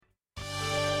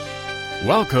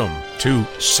Welcome to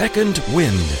Second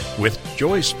Wind with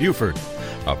Joyce Buford,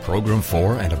 a program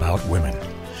for and about women.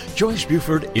 Joyce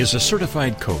Buford is a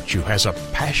certified coach who has a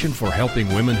passion for helping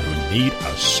women who need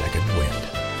a second wind.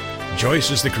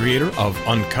 Joyce is the creator of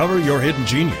Uncover Your Hidden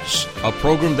Genius, a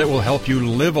program that will help you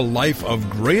live a life of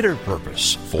greater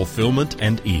purpose, fulfillment,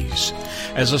 and ease.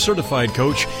 As a certified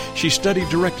coach, she studied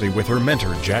directly with her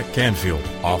mentor, Jack Canfield,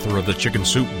 author of the Chicken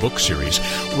Soup book series,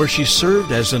 where she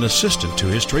served as an assistant to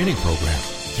his training program.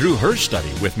 Through her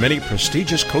study with many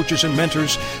prestigious coaches and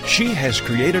mentors, she has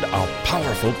created a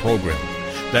powerful program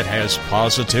that has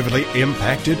positively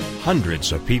impacted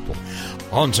hundreds of people.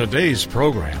 On today's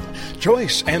program,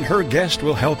 Joyce and her guest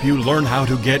will help you learn how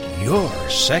to get your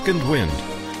second wind.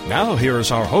 Now here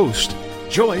is our host,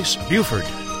 Joyce Buford.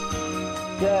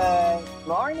 Good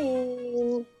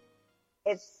morning.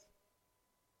 It's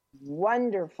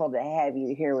wonderful to have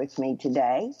you here with me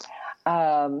today.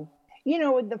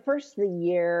 The first of the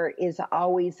year is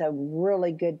always a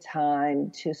really good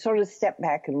time to sort of step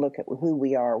back and look at who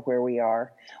we are, where we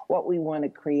are, what we want to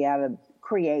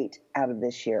create out of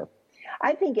this year.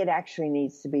 I think it actually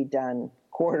needs to be done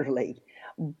quarterly,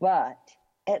 but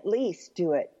at least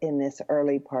do it in this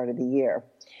early part of the year.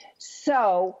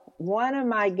 So one of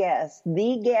my guests,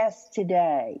 the guest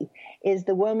today, is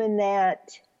the woman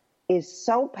that is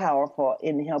so powerful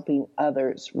in helping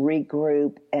others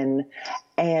regroup and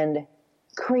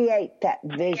create that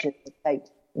vision that they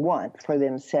want for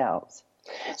themselves.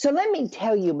 So let me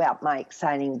tell you about my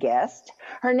exciting guest.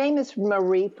 Her name is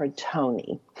Marie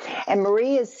Fratoni, and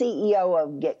Marie is CEO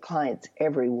of Get Clients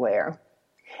Everywhere.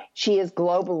 She is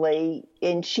globally,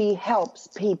 and she helps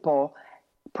people,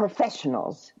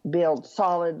 professionals, build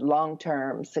solid,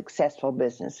 long-term, successful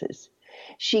businesses.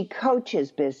 She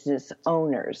coaches business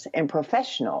owners and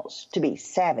professionals to be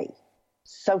savvy,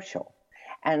 social,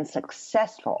 and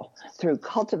successful through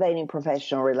cultivating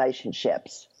professional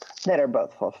relationships that are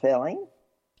both fulfilling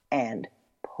and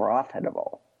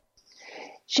profitable.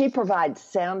 She provides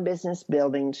sound business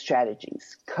building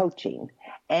strategies, coaching,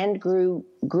 and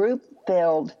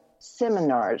group-filled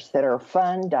seminars that are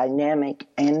fun, dynamic,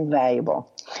 and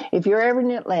valuable. If you're ever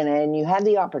in Atlanta and you have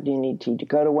the opportunity to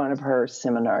go to one of her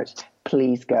seminars,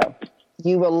 please go.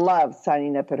 You will love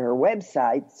signing up at her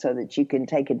website so that you can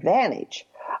take advantage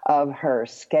of her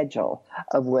schedule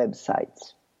of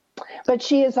websites. But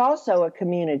she is also a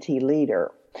community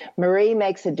leader. Marie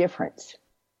makes a difference.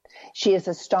 She is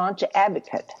a staunch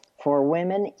advocate for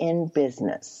women in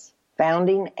business,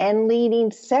 founding and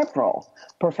leading several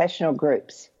professional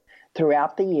groups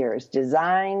throughout the years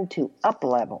designed to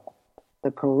up-level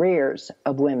the careers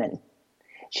of women.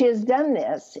 She has done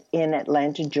this in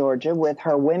Atlanta, Georgia, with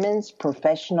her Women's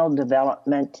Professional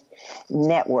Development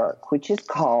Network, which is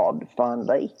called,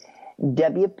 fondly,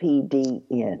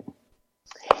 WPDN.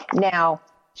 Now,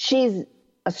 she's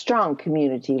a strong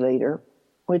community leader,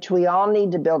 which we all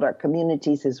need to build our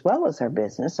communities as well as our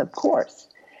business, of course.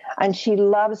 And she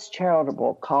loves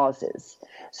charitable causes.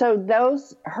 So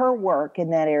her work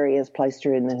in that area has placed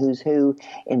her in the who's who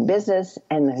in business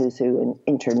and the who's who in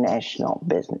international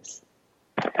business.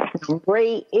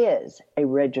 Marie is a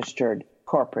registered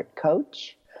corporate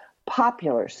coach,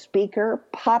 popular speaker,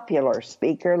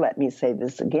 let me say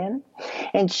this again,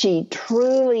 and she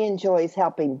truly enjoys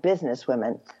helping business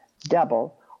women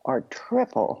double or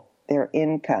triple their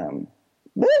income.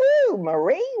 Woo-hoo,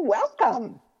 Marie,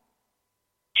 welcome.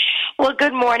 Well,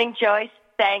 good morning, Joyce.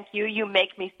 Thank you. You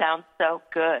make me sound so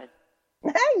good.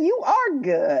 You are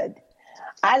good.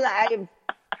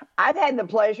 I've had the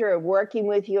pleasure of working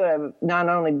with you, of not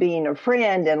only being a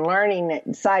friend and learning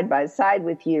side by side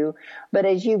with you, but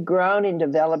as you've grown and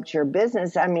developed your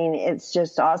business, I mean, it's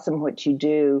just awesome what you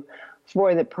do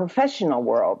for the professional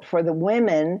world, for the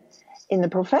women in the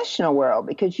professional world,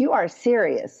 because you are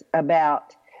serious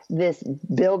about this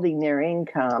building their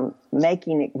income,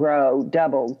 making it grow,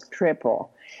 double,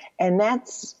 triple. And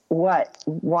that's why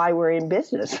we're in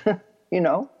business,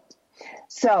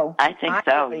 So I think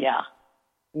so, yeah.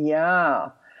 Yeah.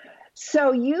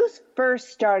 So you first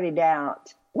started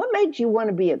out, what made you want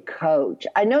to be a coach?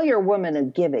 I know you're a woman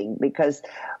of giving because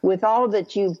with all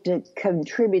that you've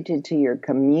contributed to your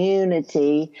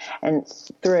community and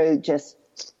through just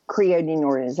creating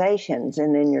organizations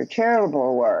and then your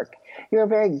charitable work, you're a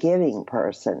very giving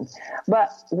person.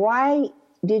 But why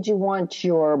did you want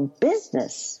your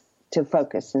business to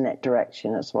focus in that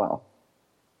direction as well?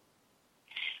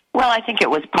 Well, I think it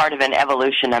was part of an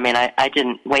evolution. I mean, I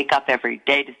didn't wake up every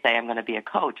day to say I'm going to be a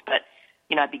coach, but,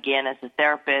 I began as a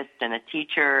therapist and a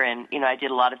teacher, and, I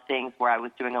did a lot of things where I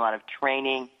was doing a lot of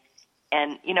training.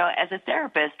 And, as a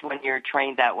therapist, when you're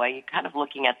trained that way, you're kind of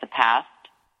looking at the past.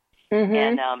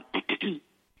 Mm-hmm. And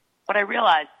what I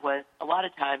realized was a lot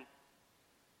of times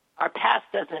our past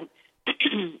doesn't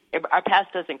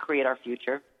create our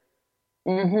future.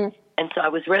 Mm-hmm. And so I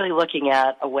was really looking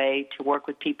at a way to work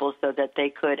with people so that they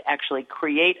could actually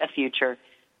create a future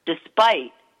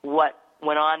despite what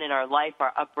went on in our life,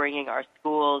 our upbringing, our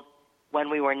schools, when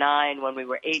we were 9, when we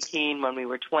were 18, when we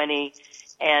were 20.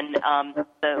 And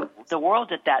the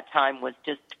world at that time was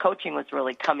just, coaching was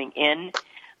really coming in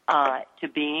to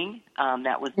being.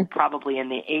 That was probably in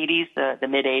the 80s, the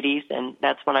mid-80s, and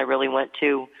that's when I really went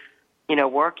to,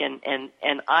 work. And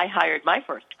I hired my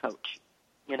first coach,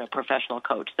 professional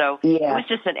coach. So It was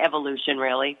just an evolution,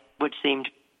 really, which seemed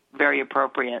very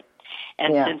appropriate.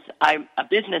 And since I'm a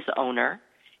business owner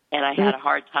and I had a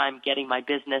hard time getting my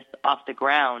business off the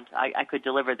ground, I could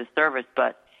deliver the service,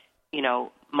 but,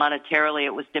 monetarily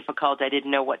it was difficult. I didn't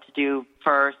know what to do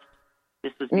first.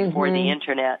 This was before the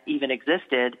Internet even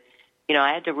existed.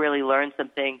 I had to really learn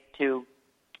something to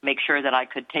make sure that I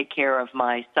could take care of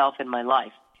myself and my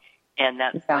life. And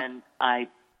that's when I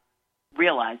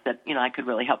realized that, I could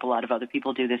really help a lot of other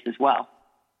people do this as well.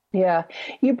 Yeah.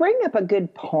 You bring up a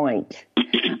good point.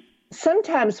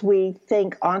 Sometimes we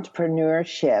think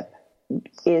entrepreneurship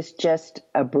is just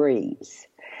a breeze.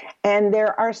 And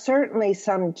there are certainly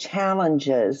some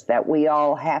challenges that we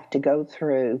all have to go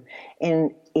through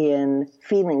in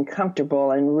feeling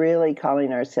comfortable and really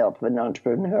calling ourselves an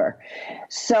entrepreneur.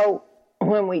 So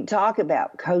when we talk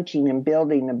about coaching and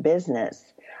building a business,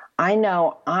 I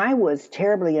know I was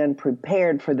terribly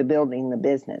unprepared for the building the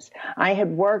business. I had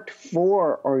worked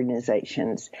for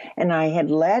organizations and I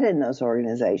had led in those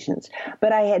organizations,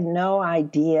 but I had no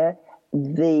idea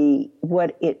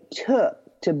what it took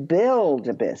to build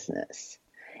a business.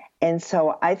 And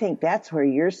so I think that's where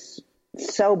you're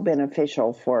so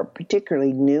beneficial for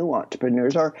particularly new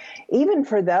entrepreneurs, or even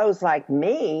for those like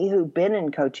me who've been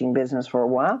in coaching business for a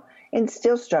while and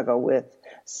still struggle with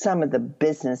some of the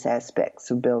business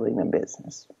aspects of building a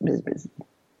business.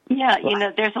 Yeah,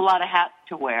 there's a lot of hats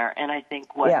to wear, and I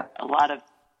think what a lot of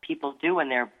people do when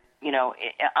they're,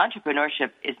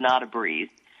 entrepreneurship is not a breeze.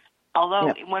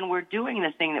 Although when we're doing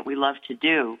the thing that we love to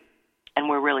do, and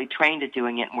we're really trained at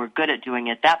doing it, and we're good at doing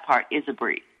it, that part is a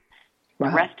breeze. The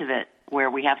rest of it, where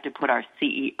we have to put our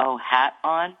CEO hat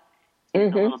on,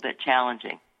 is a little bit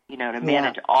challenging, to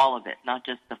manage all of it, not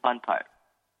just the fun part.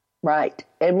 Right.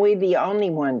 And we're the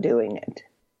only one doing it,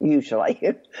 usually.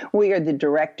 We are the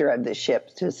director of the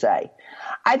ship, to say.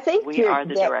 I think we are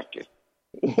the directors.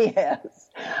 Yes.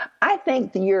 I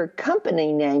think your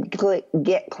company name,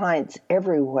 Get Clients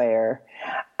Everywhere,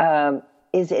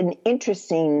 is an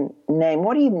interesting name.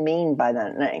 What do you mean by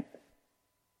that name?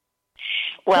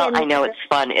 Well, I know it's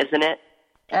fun, isn't it?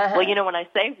 Well, when I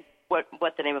say what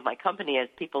the name of my company is,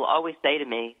 people always say to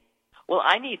me, well,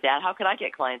 I need that. How can I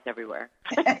get clients everywhere?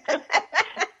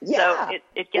 So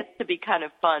it gets to be kind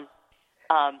of fun.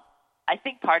 I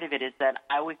think part of it is that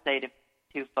I always say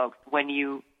to folks, when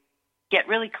you get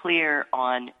really clear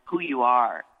on who you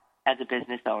are as a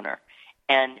business owner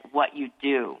and what you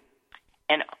do,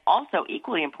 and also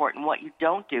equally important, what you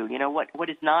don't do, what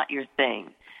is not your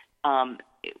thing.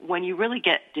 When you really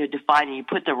get to define and you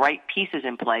put the right pieces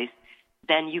in place,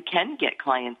 then you can get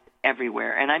clients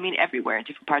everywhere. And I mean everywhere, in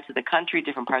different parts of the country,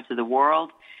 different parts of the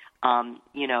world.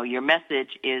 Your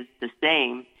message is the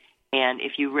same. And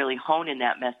if you really hone in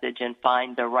that message and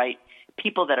find the right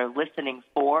people that are listening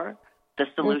for the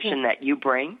solution that you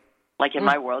bring, like in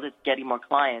my world, it's getting more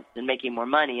clients and making more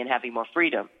money and having more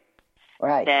freedom.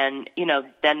 Right. Then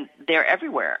they're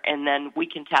everywhere, and then we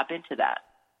can tap into that.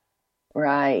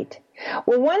 Right.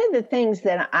 Well, one of the things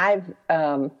that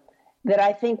that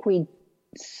I think we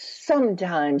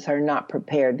sometimes are not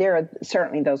prepared. There are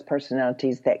certainly those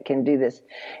personalities that can do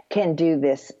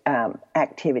this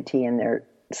activity in their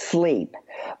sleep,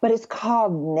 but it's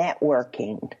called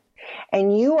networking.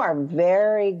 And you are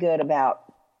very good about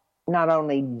not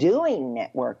only doing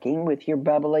networking with your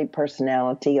bubbly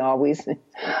personality, always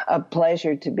a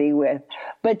pleasure to be with,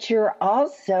 but you're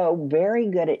also very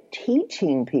good at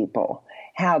teaching people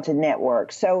how to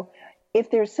network. So if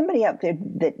there's somebody out there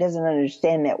that doesn't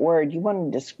understand that word, you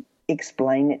want to just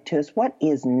explain it to us. What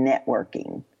is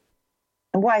networking?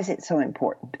 And why is it so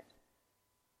important?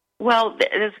 Well,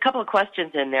 there's a couple of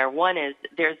questions in there. One is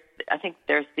I think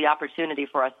there's the opportunity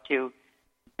for us to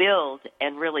build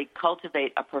and really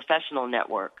cultivate a professional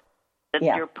network. That's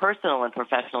your personal and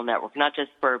professional network, not just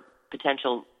for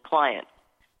potential clients.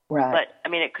 Right. But, I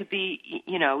mean, it could be,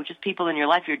 just people in your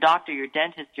life, your doctor, your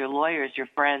dentist, your lawyers, your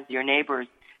friends, your neighbors.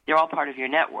 They're all part of your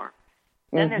network.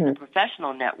 Then there's a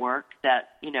professional network that,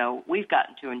 we've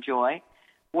gotten to enjoy,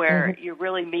 where you're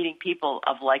really meeting people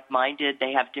of like-minded.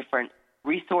 They have different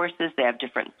resources. They have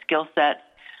different skill sets.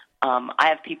 I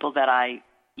have people that I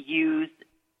use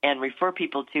and refer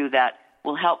people to that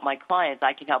will help my clients.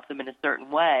 I can help them in a certain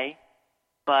way,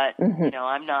 but,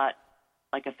 I'm not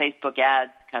like a Facebook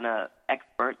ads kind of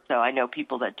expert, so I know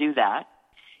people that do that.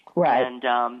 Right.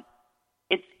 And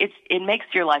it makes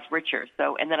your life richer.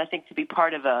 So, and then I think to be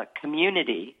part of a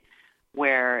community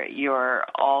where you're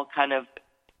all kind of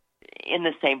in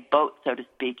the same boat, so to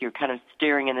speak, you're kind of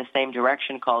steering in the same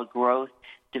direction called growth,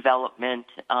 development,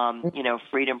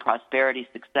 freedom, prosperity,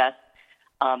 success,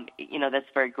 that's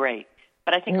very great.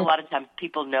 But I think a lot of times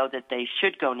people know that they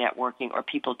should go networking, or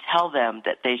people tell them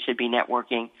that they should be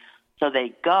networking, so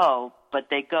they go, but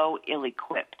they go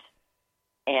ill-equipped.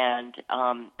 And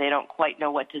they don't quite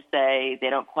know what to say. They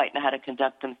don't quite know how to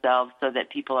conduct themselves so that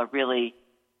people are really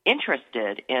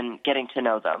interested in getting to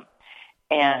know them.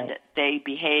 And they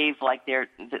behave like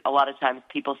a lot of times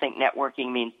people think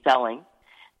networking means selling,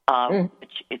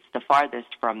 which it's the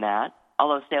farthest from that,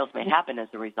 although sales may happen as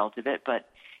a result of it, but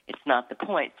it's not the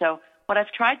point. So what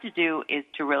I've tried to do is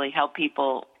to really help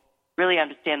people really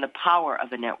understand the power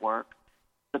of a network,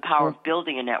 the power of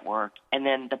building a network, and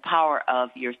then the power of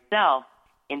yourself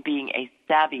in being a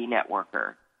savvy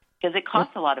networker. Because it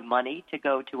costs a lot of money to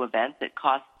go to events. It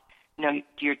costs,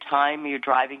 your time, you're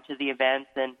driving to the events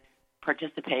and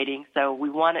participating. So we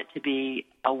want it to be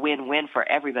a win-win for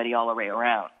everybody all the way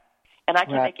around. And I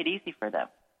can make it easy for them.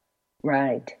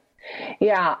 Right.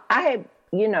 Yeah,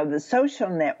 the social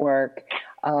network,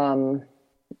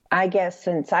 I guess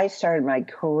since I started my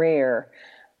career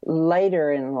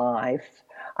later in life,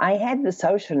 I had the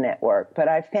social network, but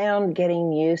I found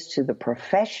getting used to the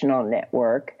professional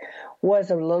network was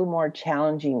a little more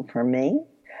challenging for me.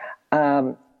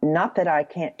 Not that I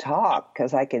can't talk,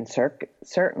 because I can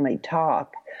certainly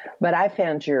talk, but I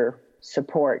found your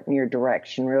support and your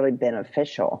direction really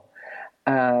beneficial.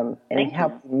 And it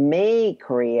helped me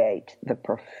create the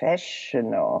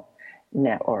professional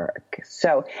network.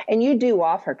 So, and you do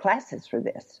offer classes for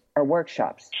this, or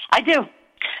workshops? I do.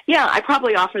 Yeah, I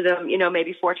probably offer them,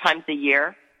 maybe 4 times a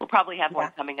year. We'll probably have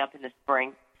one coming up in the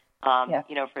spring,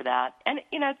 for that. And,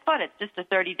 it's fun. It's just a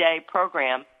 30-day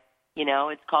program.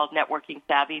 It's called Networking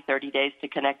Savvy, 30 Days to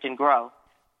Connect and Grow.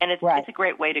 And it's a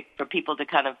great way for people to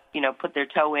kind of, put their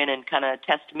toe in and kind of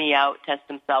test me out, test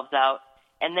themselves out,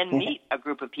 and then meet a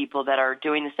group of people that are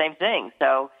doing the same thing.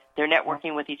 So they're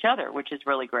networking with each other, which is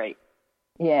really great.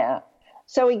 Yeah.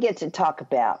 So we get to talk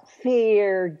about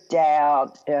fear,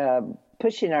 doubt,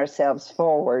 pushing ourselves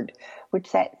forward,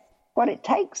 which that's what it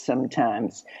takes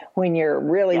sometimes when you're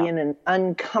really in an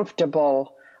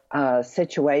uncomfortable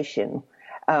situation.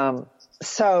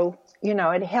 So,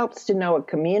 it helps to know a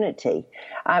community.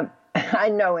 I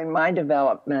know in my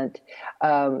development,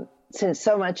 since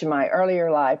so much of my earlier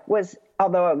life was,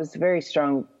 although I was a very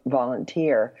strong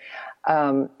volunteer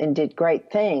and did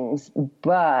great things,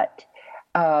 but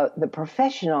the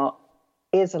professional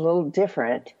is a little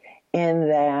different in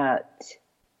that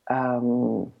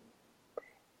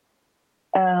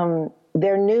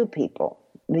they're new people.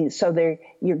 So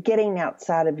you're getting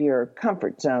outside of your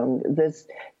comfort zone. The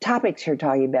topics you're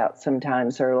talking about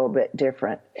sometimes are a little bit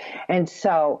different. And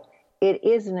so it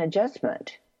is an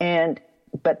adjustment.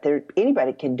 But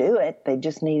anybody can do it. They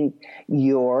just need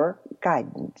your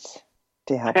guidance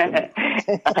to help them.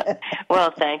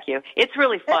 Well, thank you. It's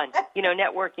really fun.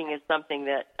 Networking is something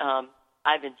that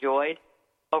I've enjoyed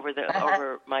over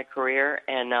my career,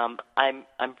 and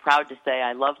I'm proud to say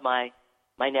I love my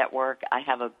network. I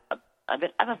have a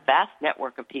vast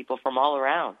network of people from all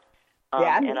around.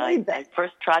 I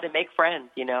first try to make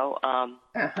friends. I'm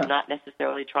not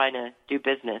necessarily trying to do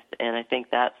business, and I think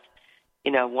that's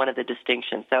one of the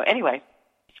distinctions. So anyway,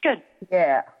 it's good.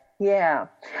 Yeah.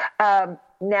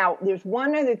 Now, there's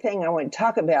one other thing I want to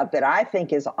talk about that I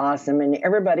think is awesome, and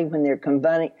everybody, when they're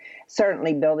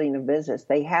certainly building a business,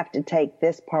 they have to take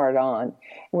this part on.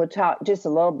 We'll talk just a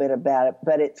little bit about it,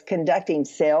 but it's conducting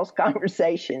sales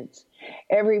conversations.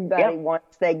 Everybody,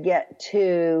 once they get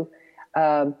to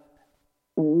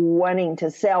wanting to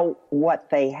sell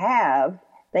what they have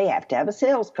to have a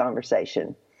sales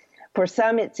conversation. For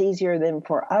some, it's easier than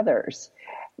for others.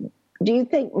 Do you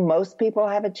think most people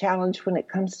have a challenge when it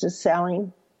comes to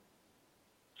selling?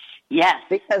 Yes,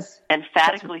 because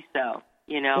emphatically so.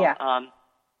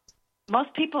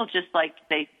 Most people just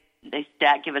they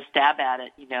give a stab at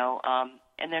it,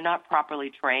 and they're not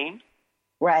properly trained.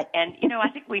 Right. And I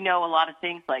think we know a lot of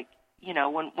things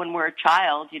when we're a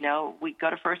child, we go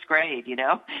to first grade, and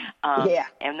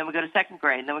then we go to second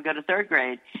grade, and then we go to third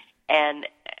grade, and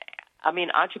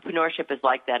entrepreneurship is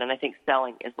like that, and I think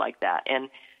selling is like that. And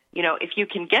if you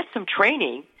can get some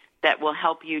training that will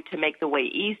help you to make the way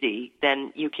easy,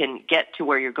 then you can get to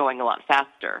where you're going a lot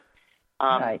faster.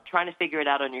 Right. Trying to figure it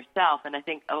out on yourself. And I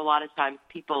think a lot of times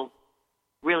people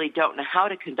really don't know how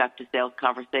to conduct a sales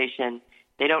conversation.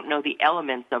 They don't know the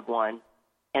elements of one,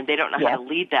 and they don't know how to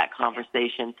lead that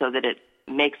conversation so that it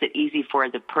makes it easy for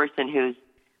the person who's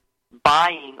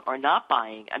buying or not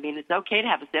buying. I mean, it's okay to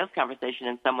have a sales conversation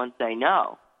and someone say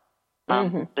no,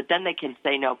 but then they can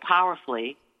say no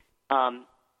powerfully,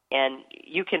 and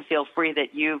you can feel free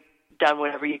that you've done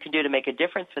whatever you can do to make a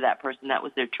difference for that person. That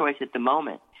was their choice at the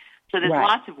moment. So there's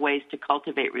lots of ways to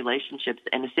cultivate relationships,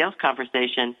 and a sales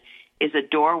conversation is a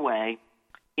doorway,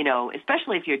 you know,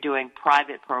 especially if you're doing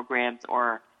private programs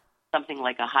or something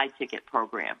like a high-ticket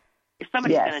program. If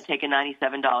somebody's going to take a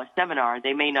 $97 seminar,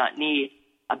 they may not need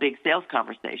a big sales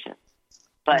conversation.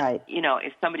 But, you know,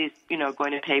 if somebody's, you know,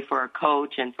 going to pay for a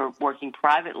coach and for working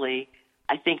privately,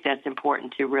 I think that's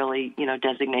important to really, you know,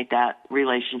 designate that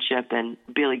relationship and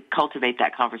really cultivate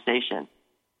that conversation.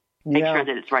 Make sure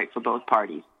that it's right for both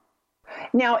parties.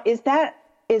 Now, is that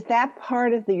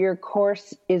part of your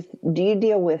course? Do you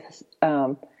deal with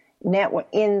network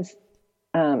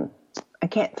I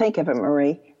can't think of it,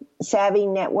 Marie. Savvy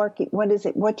networking. What is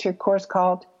it? What's your course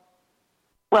called?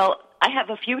 Well, I have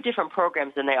a few different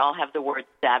programs, and they all have the word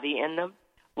savvy in them.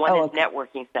 One is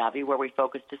Networking Savvy, where we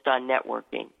focus just on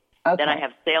networking. Okay. Then I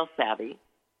have Sales Savvy.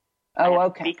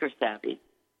 Speaker Savvy.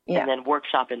 And then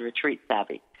Workshop and Retreat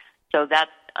Savvy. So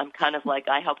I'm kind of like,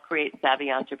 I help create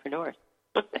savvy entrepreneurs.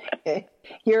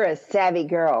 You're a savvy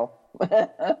girl,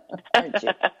 aren't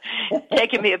you?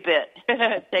 Taking me a bit.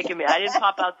 I didn't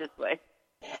pop out this way.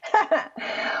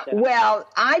 Well,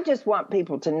 I just want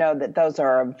people to know that those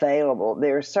are available.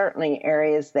 There are certainly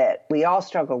areas that we all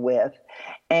struggle with,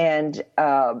 and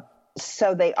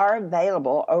so they are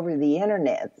available over the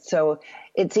internet. So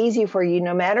it's easy for you,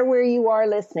 no matter where you are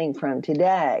listening from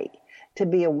today, to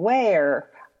be aware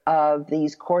of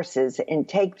these courses and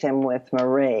take them with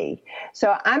Marie.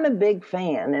 So I'm a big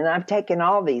fan, and I've taken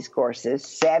all these courses.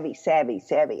 Savvy.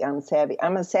 I'm savvy.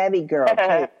 I'm a savvy girl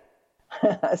too.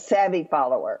 A savvy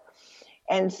follower.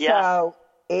 And so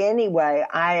anyway,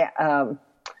 I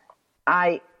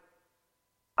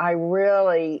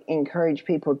really encourage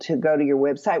people to go to your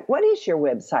website. What is your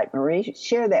website, Marie?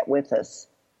 Share that with us.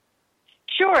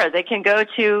 Sure. They can go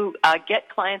to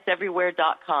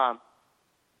getclientseverywhere.com.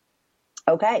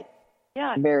 Okay.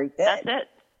 Yeah. Very good. That's it.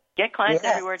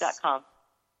 Getclientseverywhere.com.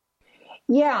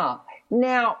 Yeah.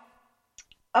 Now,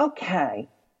 okay.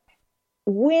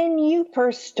 When you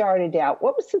first started out,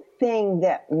 what was the thing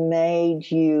that made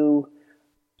you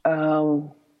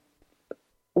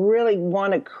really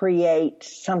want to create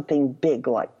something big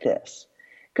like this?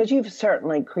 Because you've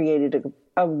certainly created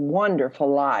a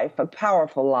wonderful life, a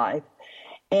powerful life.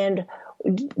 And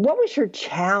what was your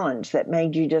challenge that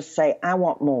made you just say, I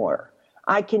want more?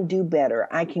 I can do better.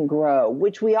 I can grow,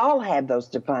 which we all have those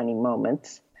defining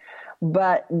moments.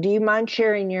 But do you mind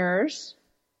sharing yours?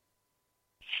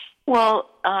 Well,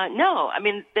 no. I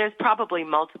mean, there's probably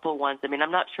multiple ones. I mean,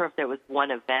 I'm not sure if there was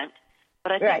one event,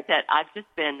 but I think that I've just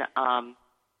been,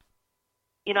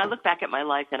 you know, I look back at my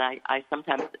life and I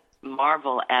sometimes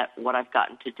marvel at what I've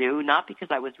gotten to do, not because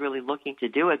I was really looking to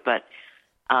do it, but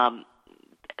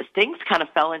things kind of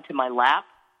fell into my lap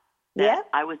that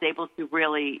I was able to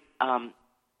really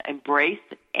embrace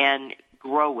and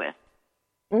grow with.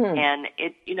 Mm-hmm. And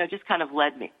it, you know, just kind of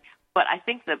led me. But I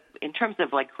think that in terms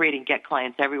of like creating Get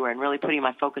Clients Everywhere and really putting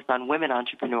my focus on women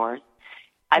entrepreneurs,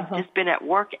 I've just been at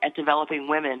work at developing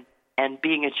women and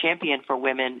being a champion for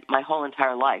women my whole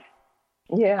entire life.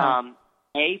 Yeah.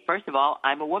 First of all,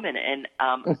 I'm a woman, and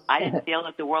I didn't feel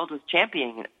that the world was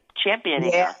championing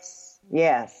us.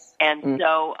 Yes. And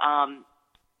so,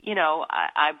 you know,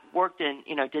 I've worked and,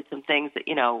 you know, did some things that,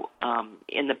 you know,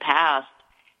 in the past.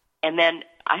 And then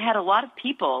I had a lot of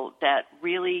people that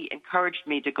really encouraged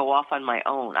me to go off on my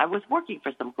own. I was working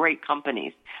for some great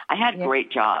companies. I had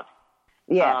great jobs.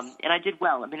 Yes. And I did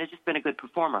well. I mean, I've just been a good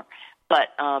performer. But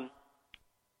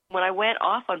when I went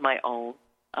off on my own,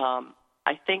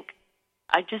 I think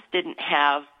I just didn't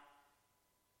have,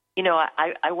 you know,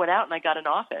 I went out and I got an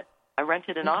office. I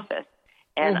rented an office.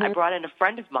 And I brought in a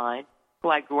friend of mine who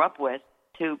I grew up with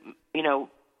to, you know,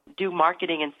 do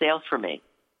marketing and sales for me.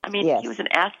 I mean, he was an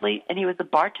athlete and he was a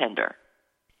bartender.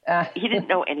 He didn't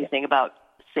know anything about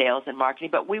sales and marketing,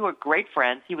 but we were great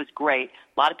friends. He was great.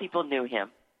 A lot of people knew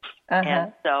him.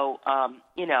 And so,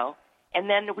 you know, and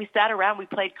then we sat around, we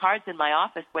played cards in my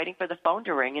office waiting for the phone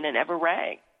to ring, and it never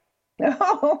rang.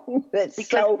 Oh,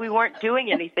 because we weren't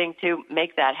doing anything to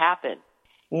make that happen.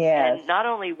 Yes. And not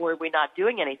only were we not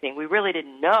doing anything, we really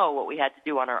didn't know what we had to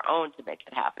do on our own to make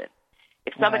it happen.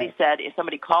 If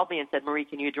somebody called me and said, Marie,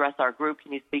 can you address our group?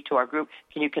 Can you speak to our group?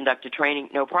 Can you conduct a training?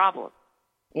 No problem.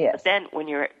 Yes. But then when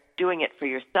you're doing it for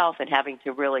yourself and having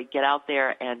to really get out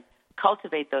there and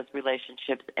cultivate those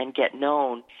relationships and get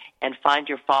known and find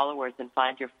your followers and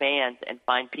find your fans and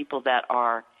find people that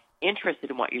are interested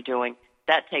in what you're doing,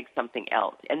 that takes something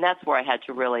else. And that's where I had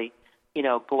to really,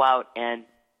 go out and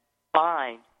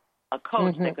find a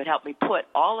coach that could help me put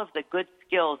all of the good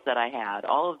skills that I had,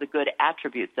 all of the good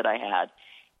attributes that I had,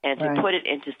 and to put it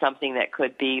into something that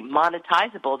could be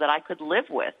monetizable, that I could live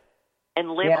with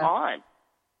and live on.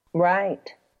 Right.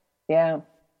 Yeah.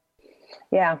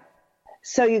 Yeah.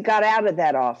 So you got out of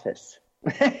that office.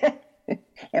 I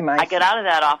got out of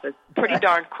that office pretty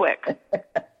darn quick.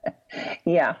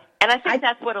 Yeah. And I think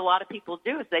that's what a lot of people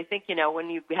do, is they think, when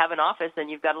you have an office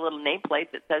and you've got a little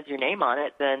nameplate that says your name on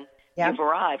it, then you've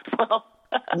arrived. Well,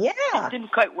 it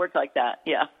didn't quite work like that.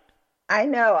 Yeah. I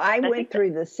know. I went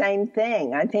through the same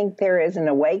thing. I think there is an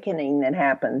awakening that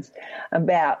happens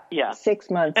about 6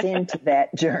 months into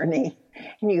that journey.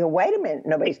 And you go, wait a minute,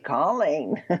 nobody's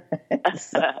calling.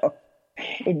 So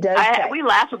it does. We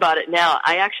laugh about it now.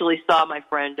 I actually saw my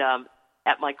friend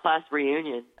at my class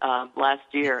reunion last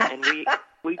year, and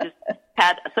we just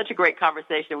had such a great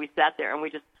conversation. We sat there and we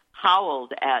just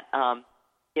howled at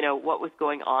what was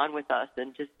going on with us,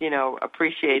 and just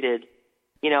appreciated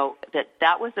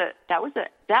that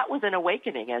was an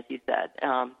awakening, as you said.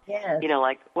 Yes.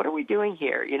 Like, what are we doing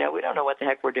here? We don't know what the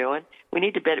heck we're doing.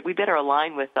 We better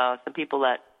align with some people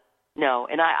that know.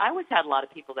 And I always had a lot of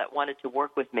people that wanted to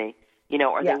work with me,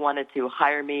 or they wanted to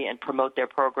hire me and promote their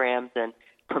programs and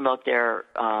promote their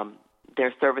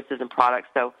services and products.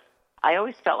 So I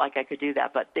always felt like I could do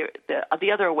that. But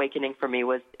the other awakening for me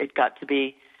was, it got to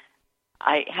be,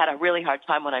 I had a really hard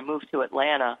time when I moved to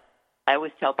Atlanta. I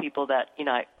always tell people that,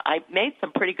 I made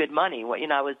some pretty good money.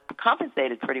 I was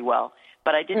compensated pretty well,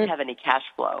 but I didn't have any cash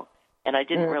flow, and I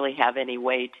didn't really have any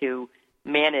way to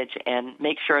manage and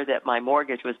make sure that my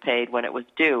mortgage was paid when it was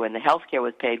due, and the health care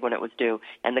was paid when it was due,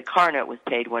 and the car note was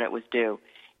paid when it was due.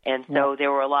 And so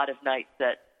there were a lot of nights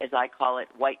that, as I call it,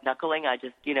 white knuckling. I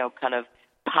just, kind of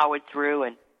powered through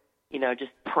and,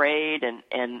 just prayed and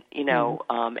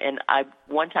I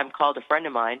one time called a friend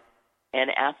of mine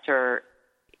and asked her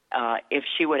if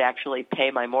she would actually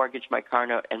pay my mortgage, my car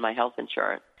note, and my health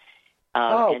insurance.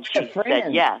 And she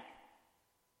said yes.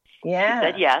 Yeah. She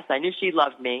said yes. I knew she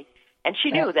loved me. And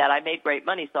she knew that I made great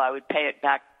money, so I would pay it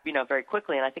back, very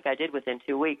quickly. And I think I did within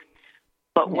 2 weeks.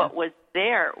 But what was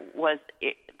there was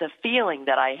the feeling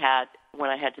that I had when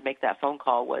I had to make that phone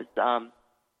call was,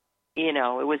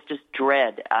 it was just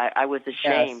dread. I was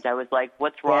ashamed. Yes. I was like,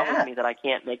 what's wrong with me that I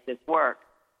can't make this work?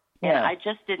 And I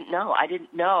just didn't know. I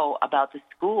didn't know about the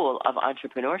school of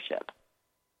entrepreneurship.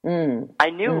 I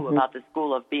knew about the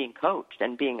school of being coached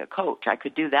and being a coach. I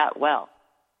could do that well.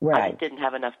 Right. I just didn't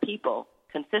have enough people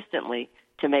consistently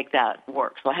to make that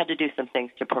work. So I had to do some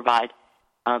things to provide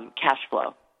cash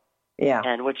flow. Yeah.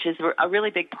 And which is a really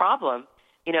big problem.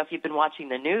 If you've been watching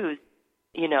the news,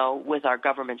 with our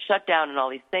government shutdown and all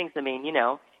these things, I mean,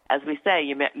 as we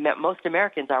say, most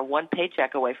Americans are one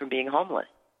paycheck away from being homeless.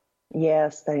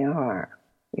 Yes, they are.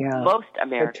 Yeah. Most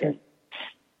Americans.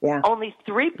 Yeah. Only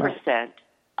 3%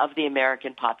 of the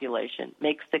American population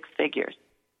makes six figures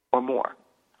or more.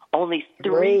 Only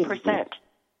 3%.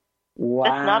 Wow.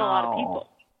 That's not a lot of people.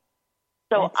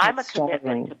 So That's I'm a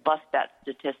commitment to bust that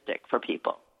statistic for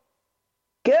people.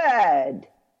 Good.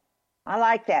 I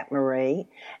like that, Marie.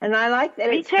 And I like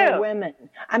that it's for women.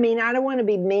 I mean, I don't want to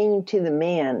be mean to the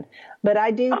men, but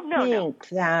I do think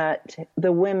that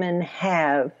the women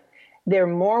there are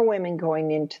more women going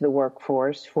into the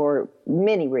workforce for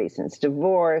many reasons: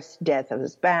 divorce, death of a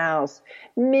spouse,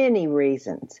 many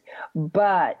reasons.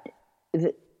 But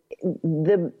the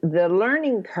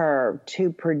learning curve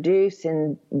to produce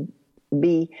and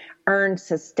earn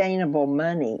sustainable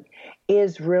money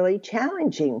is really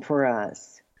challenging for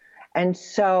us. And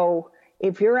so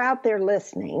if you're out there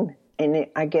listening, and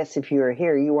I guess if you're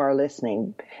here, you are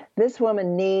listening, this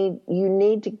woman you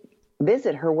need to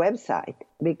visit her website,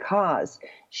 because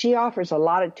she offers a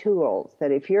lot of tools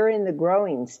that if you're in the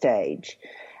growing stage,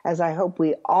 as I hope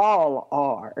we all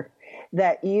are,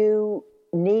 that you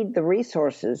need the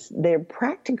resources. They're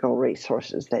practical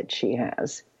resources that she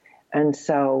has. And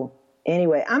so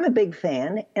anyway, I'm a big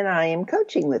fan, and I am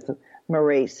coaching with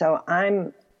Marie. So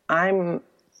I'm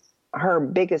her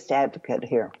biggest advocate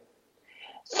here.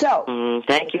 So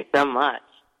thank you so much.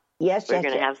 Yes, we're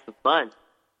going to have some fun.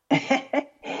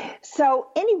 So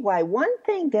anyway, one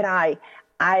thing that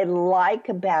I like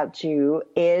about you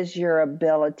is your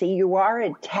ability. You are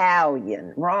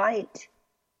Italian, right?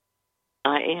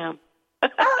 I am.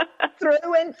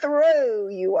 Through and through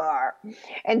you are.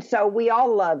 And so we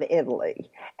all love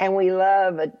Italy, and we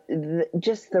love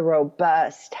just the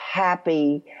robust,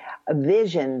 happy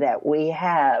vision that we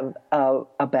have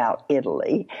about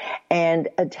Italy and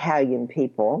Italian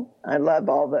people. I love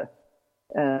all the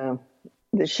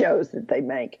shows that they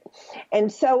make.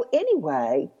 And so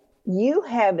anyway, you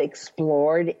have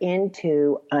explored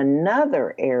into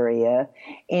another area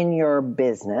in your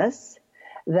business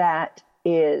that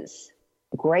is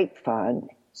great fun.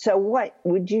 So what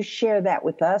would you share that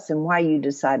with us and why you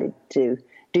decided to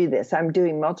do this? I'm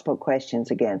doing multiple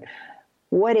questions again.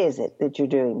 What is it that you're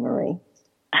doing, Marie?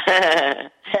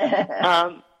 That's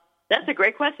a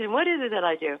great question. What is it that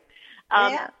I do?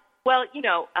 Well,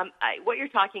 what you're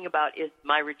talking about is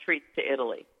my retreats to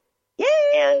Italy.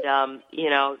 Yay! And,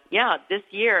 this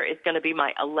year is going to be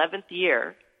my 11th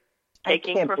year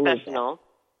taking professionals.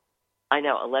 I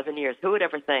know, 11 years. Who would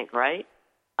ever think, right?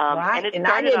 Right. And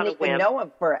I didn't even know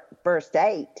them for first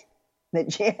date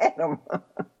that you had them.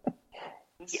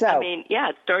 So,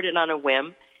 it started on a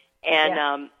whim.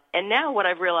 And and now what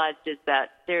I've realized is that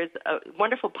there's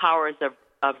wonderful powers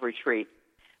of retreat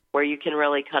where you can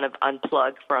really kind of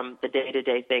unplug from the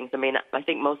day-to-day things. I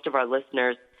think most of our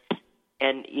listeners,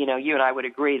 and, you and I would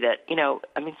agree that,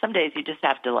 some days you just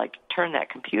have to, turn that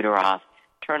computer off,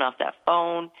 turn off that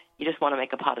phone. You just want to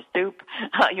make a pot of soup.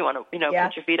 You want to,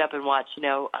 put your feet up and watch,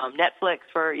 Netflix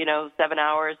for, 7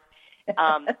 hours.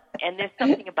 And there's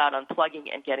something about unplugging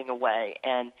and getting away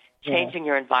and changing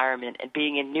your environment and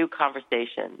being in new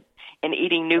conversations and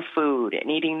eating new food and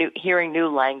hearing new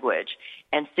language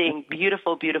and seeing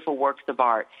beautiful, beautiful works of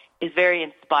art is very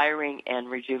inspiring and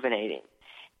rejuvenating.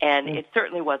 And it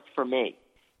certainly was for me.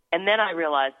 And then I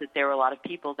realized that there were a lot of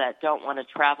people that don't want to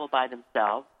travel by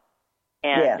themselves.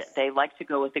 And they like to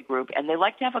go with a group, and they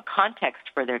like to have a context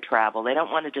for their travel. They don't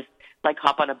want to just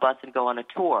hop on a bus and go on a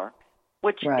tour,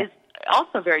 which is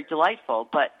also very delightful.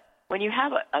 But when you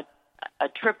have a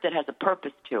trip that has a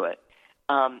purpose to it,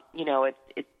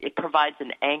 it provides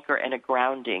an anchor and a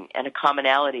grounding and a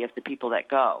commonality of the people that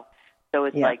go. So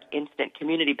it's like instant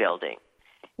community building.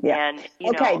 Yeah. And,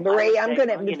 okay, Marie, I'm going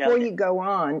to, before you go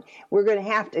on, we're going to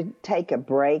have to take a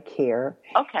break here.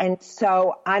 Okay. And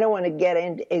so I don't want to get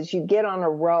into, as you get on a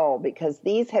roll, because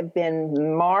these have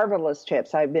been marvelous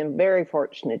trips. I've been very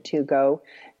fortunate to go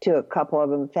to a couple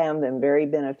of them, found them very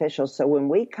beneficial. So when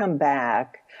we come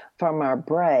back from our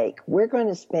break, we're going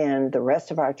to spend the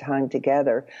rest of our time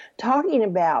together talking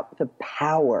about the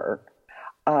power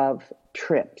of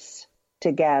trips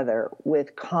together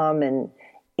with common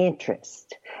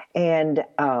interest. And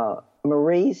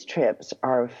Marie's trips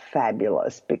are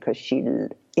fabulous because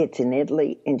it's in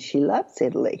Italy and she loves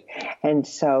Italy. And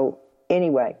so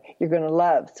anyway, you're going to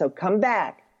love. So come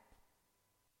back.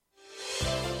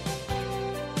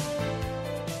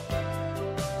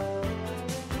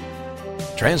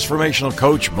 Transformational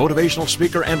coach, motivational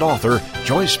speaker, and author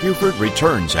Joyce Buford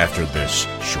returns after this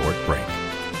short break.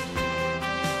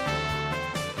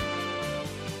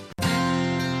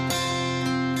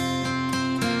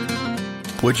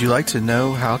 Would you like to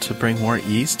know how to bring more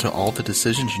ease to all the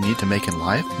decisions you need to make in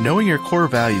life? Knowing your core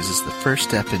values is the first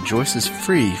step in Joyce's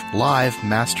free live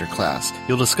masterclass.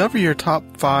 You'll discover your top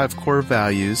 5 core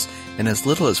values in as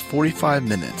little as 45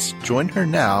 minutes. Join her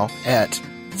now at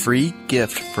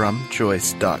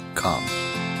freegiftfromjoyce.com.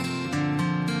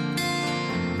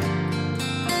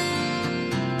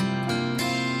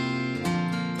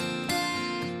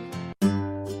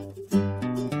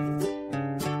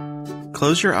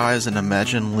 Close your eyes and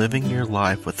imagine living your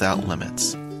life without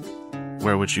limits.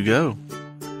 Where would you go?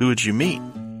 Who would you meet?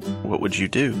 What would you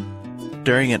do?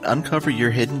 During an Uncover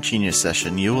Your Hidden Genius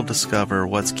session, you will discover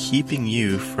what's keeping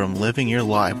you from living your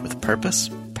life with purpose,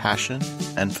 passion,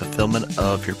 and fulfillment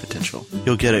of your potential.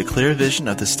 You'll get a clear vision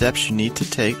of the steps you need to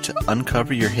take to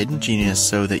uncover your hidden genius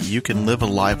so that you can live a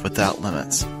life without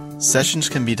limits. Sessions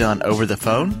can be done over the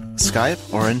phone,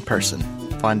 Skype, or in person.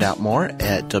 Find out more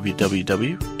at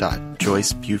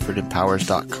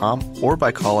www.joycebufordempowers.com or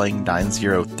by calling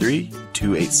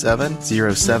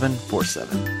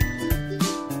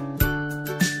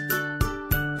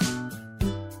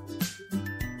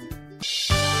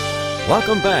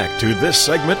Welcome back to this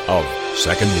segment of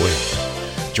Second Wind.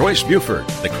 Joyce Buford,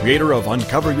 the creator of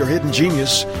Uncover Your Hidden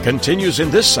Genius, continues in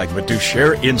this segment to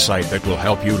share insight that will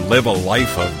help you live a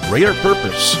life of greater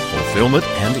purpose, fulfillment,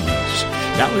 and ease.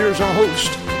 Now here's our host,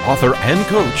 author and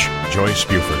coach, Joyce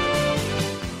Buford.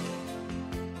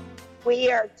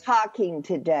 We are talking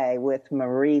today with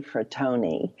Marie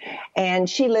Fratoni, and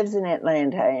she lives in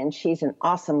Atlanta, and she's an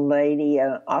awesome lady,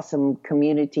 an awesome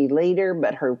community leader,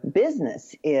 but her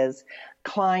business is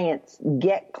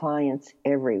get clients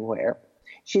everywhere.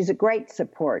 She's a great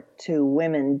support to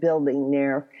women building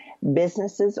their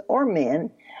businesses, or men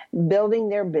building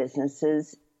their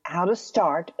businesses, how to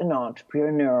start an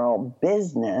entrepreneurial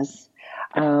business,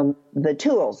 the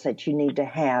tools that you need to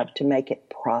have to make it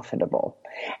profitable.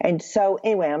 And so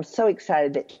anyway, I'm so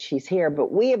excited that she's here,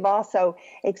 but we have also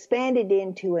expanded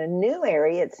into a new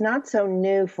area. It's not so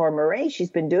new for Marie. She's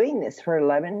been doing this for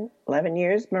 11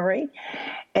 years, Marie.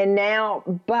 And now,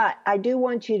 but I do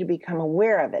want you to become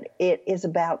aware of it. It is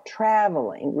about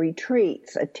traveling,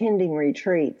 retreats, attending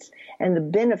retreats, and the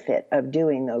benefit of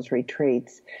doing those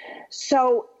retreats.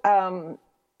 So,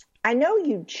 I know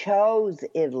you chose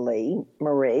Italy,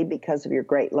 Marie, because of your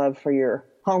great love for your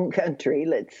home country,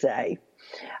 let's say.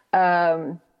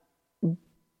 But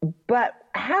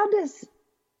how does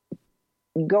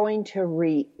going to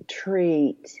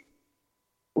retreat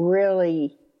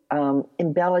really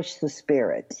embellish the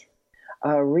spirit,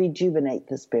 rejuvenate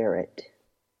the spirit?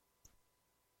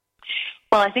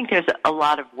 Well, I think there's a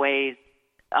lot of ways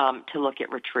to look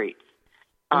at retreats.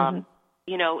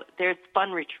 You know, there's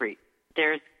fun retreats.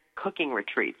 There's cooking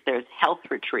retreats. There's health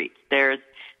retreats. There's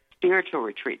spiritual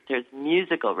retreats. There's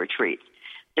musical retreats.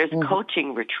 There's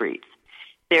coaching retreats.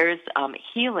 There's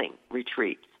healing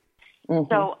retreats.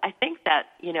 So I think that,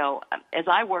 you know, as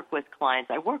I work with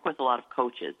clients, I work with a lot of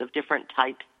coaches of different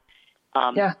types,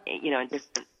 you know, in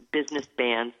different business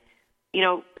bands. You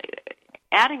know,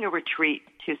 adding a retreat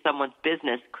to someone's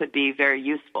business could be very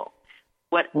useful.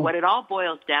 What it all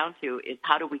boils down to is,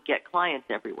 how do we get clients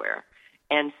everywhere?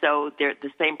 And so they're the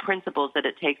same principles that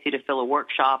it takes you to fill a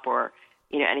workshop or,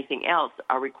 you know, anything else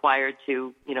are required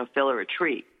to, you know, fill a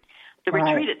retreat. The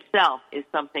retreat itself is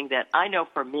something that I know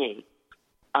for me,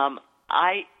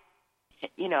 I,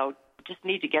 you know, just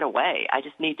need to get away. I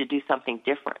just need to do something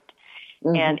different.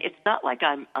 And it's not like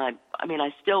I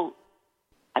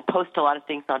post a lot of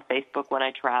things on Facebook when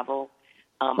I travel.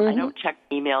 I don't check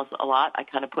emails a lot. I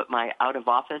kind of put my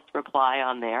out-of-office reply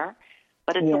on there.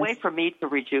 But it's a way for me to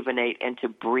rejuvenate and to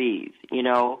breathe, you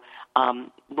know.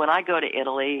 When I go to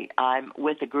Italy, I'm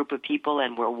with a group of people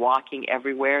and we're walking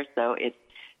everywhere, so it's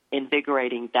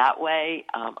invigorating that way.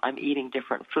 I'm eating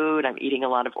different food. I'm eating a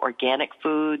lot of organic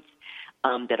foods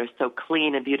that are so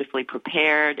clean and beautifully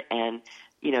prepared, and,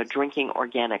 you know, drinking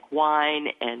organic wine.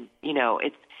 And, you know,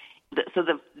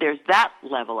 there's that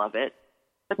level of it.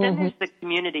 But then there's the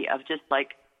community of just,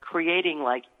 like, creating,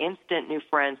 like, instant new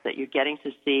friends that you're getting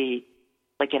to see,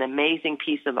 like an amazing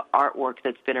piece of artwork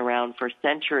that's been around for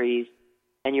centuries,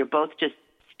 and you're both just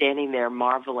standing there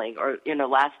marveling. Or, you know,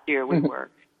 last year we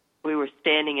were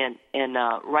standing in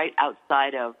right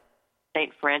outside of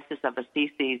St. Francis of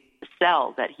Assisi's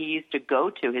cell that he used to go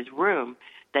to, his room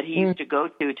that he used to go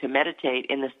to meditate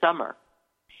in the summer.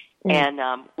 And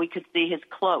we could see his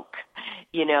cloak,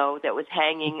 you know, that was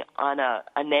hanging on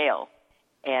a nail.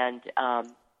 And,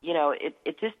 you know,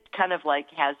 it just kind of like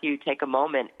has you take a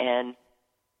moment and,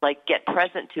 like, get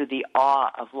present to the awe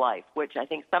of life, which I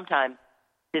think sometimes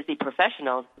busy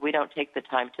professionals, we don't take the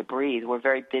time to breathe. We're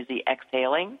very busy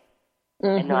exhaling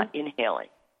and not inhaling.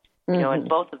 You know, and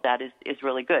both of that is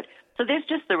really good. So there's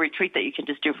just the retreat that you can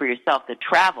just do for yourself, the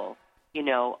travel, you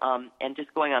know, and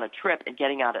just going on a trip and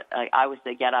getting out of, I would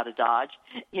say, get out of Dodge,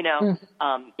 you know,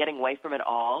 getting away from it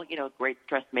all, you know, great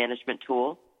stress management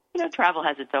tool. You know, travel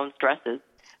has its own stresses,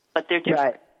 but they're different.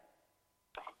 Right.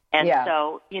 And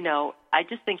so, you know, I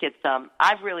just think it's,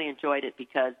 I've really enjoyed it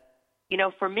because, you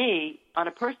know, for me, on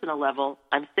a personal level,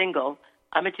 I'm single,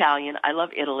 I'm Italian, I love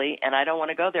Italy, and I don't want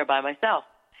to go there by myself.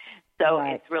 So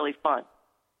it's really fun.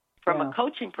 From a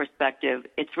coaching perspective,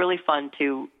 it's really fun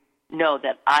to know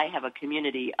that I have a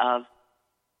community of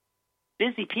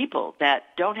busy people that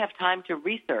don't have time to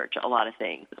research a lot of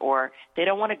things, or they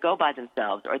don't want to go by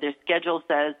themselves, or their schedule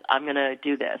says, I'm going to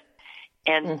do this.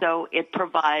 And so it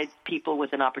provides people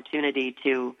with an opportunity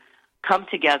to come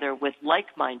together with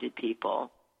like-minded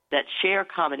people that share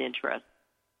common interests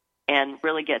and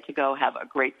really get to go have a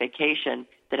great vacation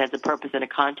that has a purpose and a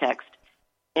context.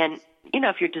 And, you know,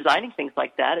 if you're designing things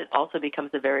like that, it also becomes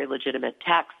a very legitimate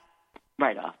tax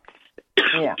write-off.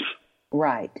 Yeah,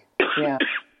 right, yeah.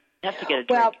 You have to get a drink.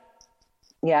 Well,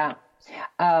 yeah.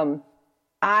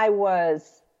 I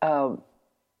was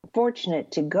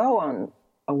fortunate to go on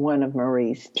one of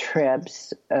Marie's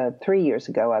trips 3 years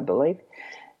ago, I believe,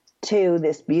 to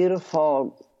this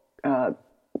beautiful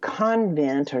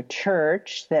convent or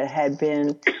church that had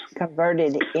been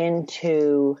converted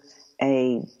into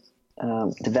a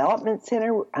development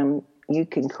center. You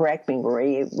can correct me,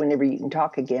 Marie, whenever you can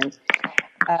talk again.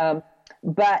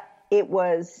 But it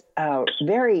was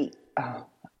very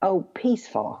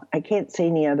peaceful. I can't say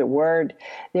any other word.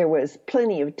 There was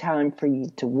plenty of time for you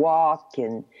to walk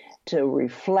and to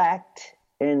reflect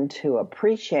and to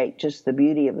appreciate just the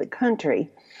beauty of the country.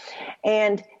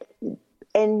 And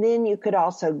then you could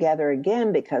also gather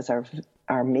again because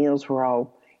our meals were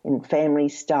all in family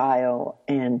style,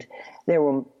 and there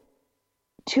were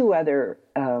two other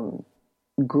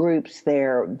groups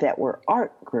there that were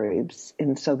art groups,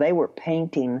 and so they were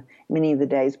painting many of the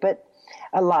days, but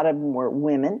a lot of them were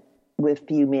women with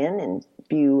few men and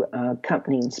few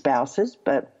accompanying spouses.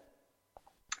 But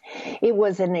it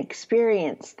was an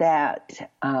experience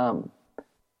that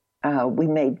we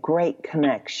made great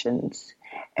connections,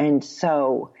 and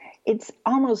so it's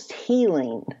almost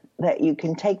healing that you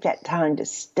can take that time to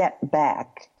step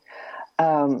back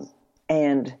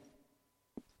and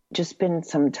just spend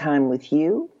some time with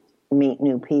you, meet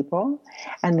new people,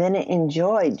 and then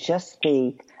enjoy just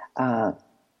the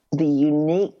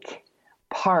unique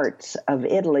parts of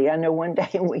Italy. I know one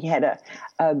day we had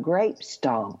a grape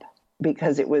stomp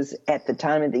because it was at the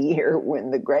time of the year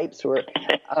when the grapes were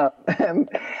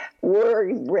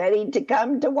ready to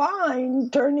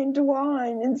turn into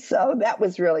wine. And so that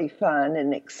was really fun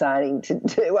and exciting to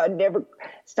do. I'd never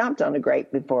stomped on a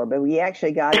grape before, but we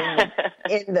actually got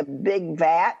in the big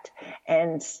vat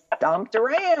and stomped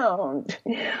around,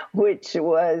 which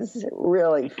was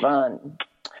really fun.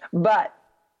 But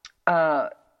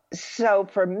so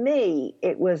for me,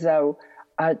 it was a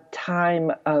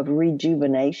time of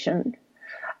rejuvenation.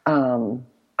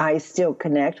 I still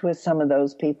connect with some of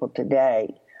those people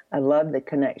today. I love the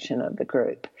connection of the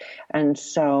group. And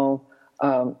so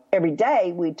every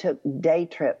day we took day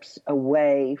trips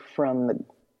away from the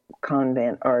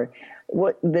convent, or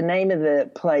what the name of the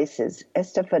place is,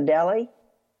 Estafadeli?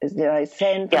 Did I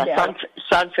say Fidele? Yeah,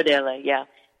 San Fidele, yeah.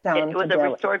 It was Fidele.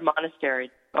 a restored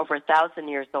monastery, over 1,000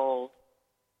 years old,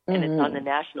 and it's on the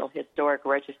National Historic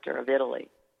Register of Italy.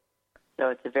 So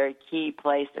it's a very key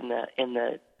place in the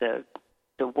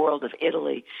world of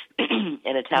Italy in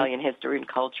Italian history and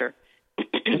culture.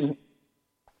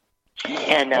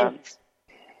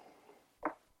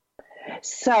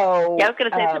 So yeah, I was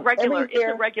going to say it's a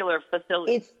regular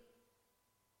facility.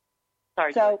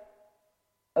 Sorry. So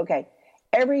okay,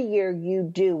 every year you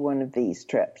do one of these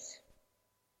trips.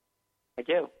 I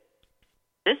do.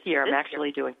 This year I'm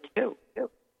actually doing two.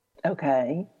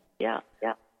 Okay. Yeah.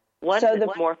 One is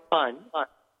more fun.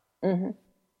 Mm-hmm.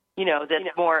 You know,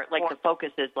 that's more like the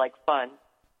focus is like fun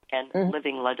and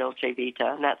living La Dolce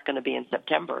Vita, and that's going to be in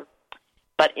September.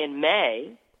 But in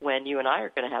May, when you and I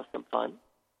are going to have some fun,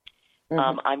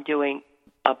 I'm doing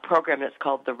a program that's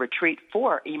called the Retreat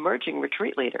for Emerging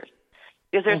Retreat Leaders.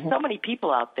 Because there's so many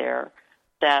people out there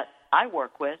that I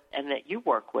work with and that you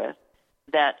work with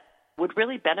that would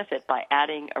really benefit by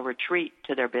adding a retreat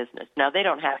to their business. Now, they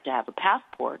don't have to have a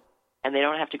passport, and they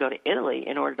don't have to go to Italy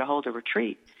in order to hold a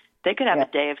retreat. They could have a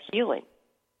day of healing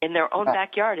in their own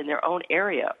backyard, in their own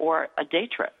area, or a day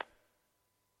trip.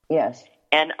 Yes.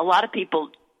 And a lot of people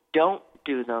don't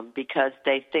do them because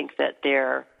they think that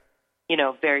they're,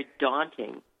 very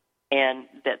daunting and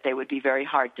that they would be very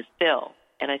hard to fill.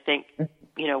 And I think,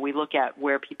 we look at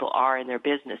where people are in their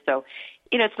business. So,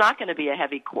 it's not going to be a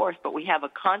heavy course, but we have a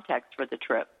context for the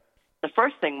trip. The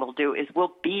first thing we'll do is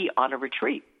we'll be on a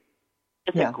retreat.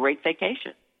 It's a great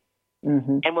vacation.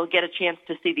 Mm-hmm. And we'll get a chance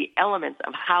to see the elements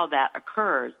of how that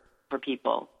occurs for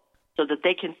people so that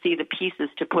they can see the pieces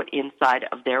to put inside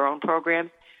of their own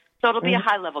programs. So it'll be a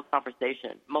high-level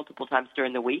conversation multiple times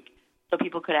during the week so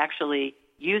people could actually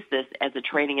use this as a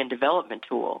training and development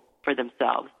tool for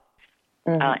themselves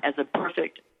as a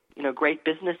perfect, great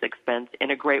business expense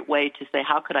in a great way to say,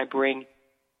 how could I bring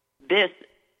this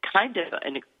kind of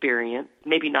an experience,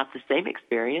 maybe not the same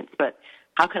experience, but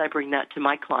how could I bring that to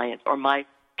my clients or my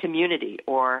community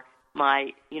or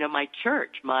my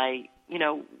church,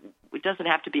 it doesn't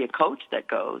have to be a coach that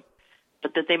goes,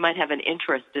 but that they might have an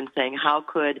interest in saying, how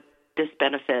could this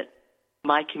benefit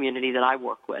my community that I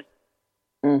work with?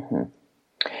 Mm-hmm.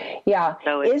 Yeah.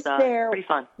 So it's pretty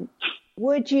fun.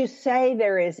 Would you say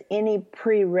there is any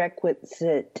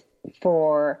prerequisite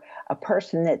for a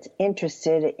person that's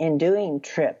interested in doing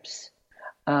trips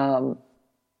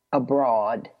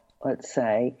abroad, let's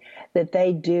say, that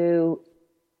they do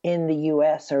in the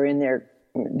U.S. or in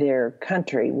their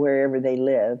country, wherever they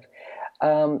live?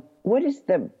 What is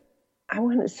I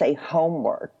want to say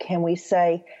homework. Can we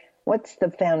say, what's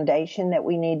the foundation that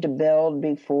we need to build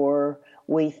before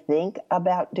we think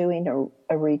about doing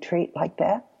a retreat like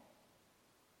that?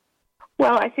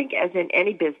 Well, I think as in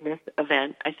any business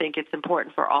event, I think it's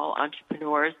important for all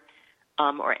entrepreneurs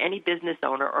or any business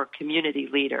owner or community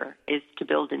leader is to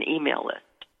build an email list.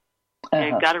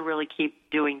 You've got to really keep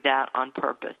doing that on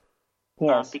purpose.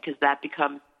 Yes. Because that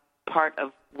becomes part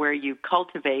of where you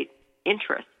cultivate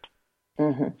interest.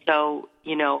 So,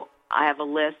 I have a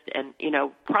list, and,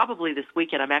 probably this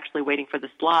weekend, I'm actually waiting for the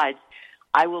slides.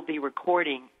 I will be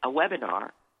recording a webinar,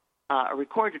 a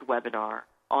recorded webinar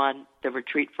on the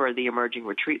retreat for the emerging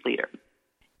retreat leader.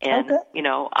 And,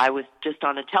 I was just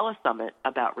on a telesummit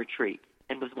about retreats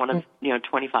and was one of,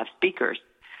 25 speakers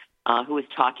who was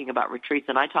talking about retreats,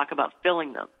 and I talk about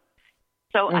filling them.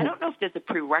 So I don't know if there's a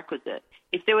prerequisite.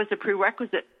 If there was a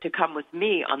prerequisite to come with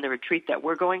me on the retreat that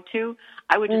we're going to,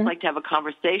 I would just like to have a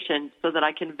conversation so that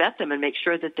I can vet them and make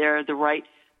sure that they're the right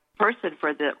person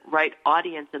for the right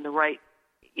audience and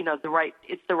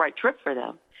it's the right trip for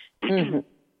them. And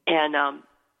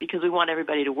because we want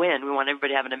everybody to win. We want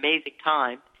everybody to have an amazing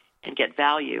time and get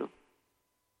value.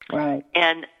 Right.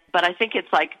 But I think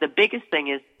it's like the biggest thing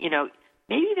is,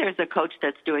 maybe there's a coach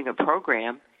that's doing a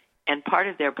program, and part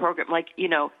of their program,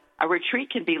 a retreat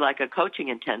can be like a coaching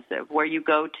intensive where you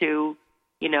go to,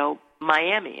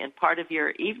 Miami, and part of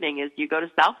your evening is you go to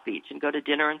South Beach and go to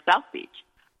dinner in South Beach.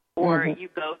 Or you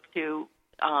go to,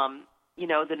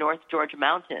 the North Georgia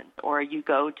mountains, or you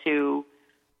go to,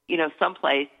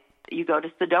 someplace, you go to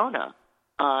Sedona,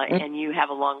 and you have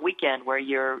a long weekend where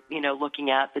you're, looking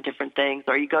at the different things,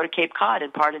 or you go to Cape Cod,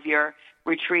 and part of your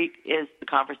retreat is the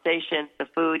conversation, the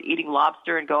food, eating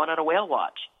lobster, and going on a whale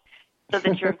watch. So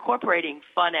that you're incorporating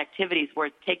fun activities where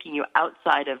it's taking you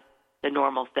outside of the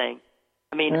normal thing.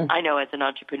 I mean, I know as an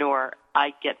entrepreneur,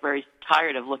 I get very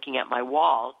tired of looking at my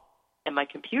walls and my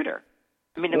computer.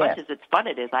 I mean, as much as it's fun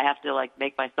it is, I have to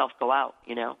make myself go out,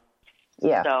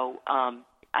 Yeah. So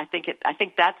I think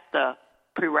that's the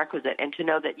prerequisite, and to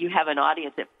know that you have an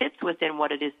audience that fits within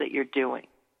what it is that you're doing.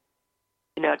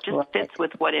 It just fits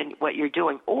with what you're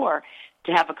doing, or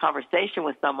to have a conversation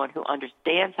with someone who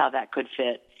understands how that could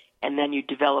fit, and then you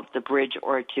develop the bridge,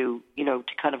 or to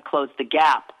kind of close the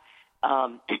gap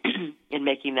in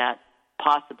making that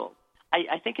possible.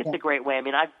 I think it's a great way. I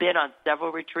mean, I've been on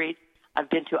several retreats. I've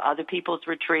been to other people's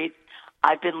retreats.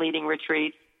 I've been leading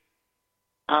retreats.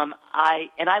 I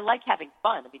like having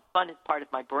fun. I mean, fun is part of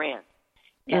my brand.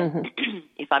 And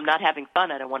if I'm not having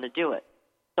fun, I don't want to do it.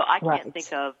 So I can't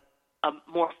think of a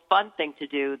more fun thing to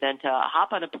do than to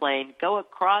hop on a plane, go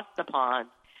across the pond,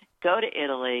 go to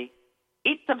Italy,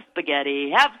 eat some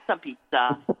spaghetti, have some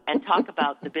pizza, and talk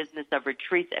about the business of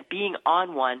retreats and being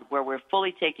on one where we're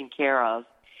fully taken care of,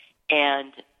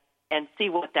 and see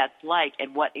what that's like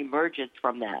and what emerges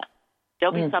from that.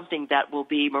 There'll be something that will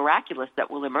be miraculous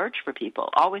that will emerge for people.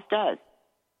 Always does.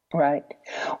 Right.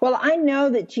 Well, I know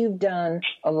that you've done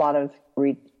a lot of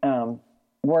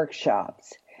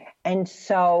workshops. And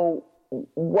so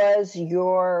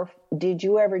did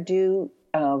you ever do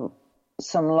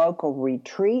some local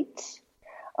retreats,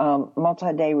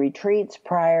 multi-day retreats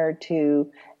prior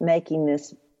to making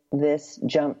this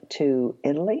jump to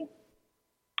Italy?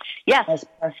 Yes.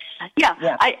 Yeah.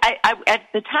 I at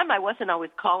the time I wasn't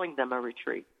always calling them a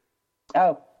retreat.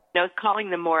 Oh. I was calling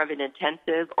them more of an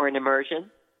intensive or an immersion.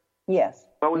 Yes.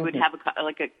 Where we would have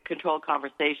a controlled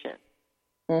conversation.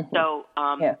 So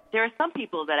there are some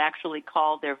people that actually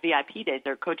call their VIP days,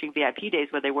 their coaching VIP days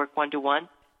where they work one-to-one,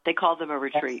 they call them a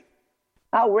retreat.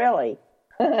 Oh, really?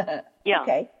 Yeah.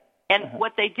 Okay. And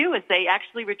what they do is they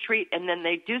actually retreat, and then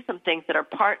they do some things that are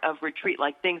part of retreat,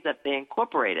 like things that they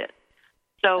incorporated.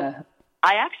 So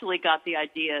I actually got the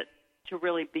idea to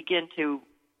really begin to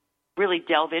really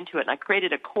delve into it. And I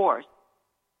created a course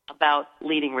about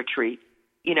leading retreats,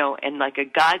 and like a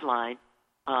guideline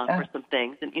for some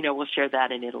things. And, we'll share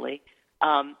that in Italy.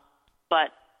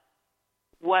 But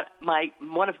what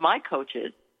one of my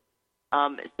coaches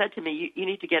said to me, you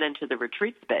need to get into the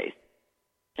retreat space.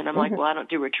 And I'm like, well, I don't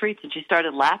do retreats. And she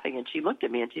started laughing, and she looked at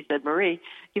me and she said, Marie,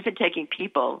 you've been taking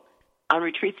people on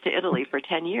retreats to Italy for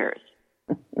 10 years.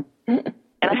 And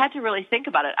I had to really think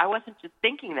about it. I wasn't just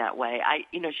thinking that way.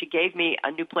 She gave me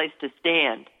a new place to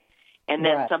stand, and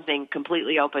then something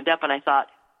completely opened up, and I thought,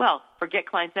 well, forget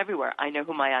clients everywhere. I know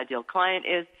who my ideal client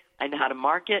is. I know how to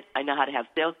market. I know how to have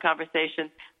sales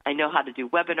conversations. I know how to do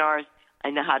webinars. I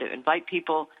know how to invite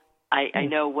people. I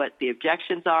know what the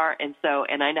objections are, and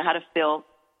I know how to fill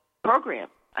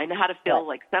programs. I know how to fill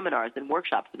like seminars and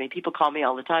workshops. I mean, people call me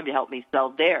all the time to help me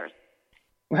sell theirs.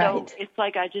 Right. So it's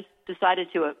like I just decided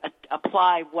to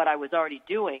apply what I was already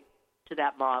doing to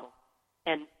that model.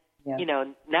 And,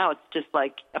 now it's just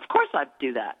like, of course I'd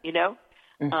do that,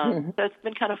 So it's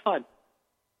been kind of fun.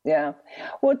 Yeah.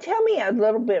 Well, tell me a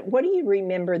little bit, what do you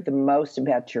remember the most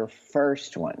about your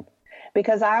first one?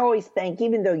 Because I always think,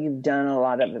 even though you've done a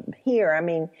lot of them here, I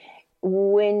mean,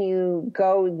 when you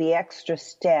go the extra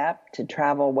step to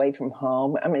travel away from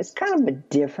home, I mean, it's kind of a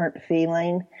different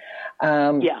feeling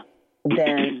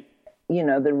than,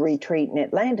 the retreat in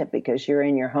Atlanta, because you're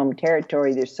in your home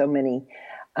territory. There's so many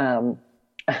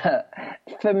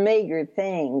familiar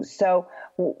things. So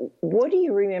what do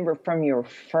you remember from your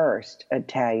first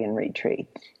Italian retreat?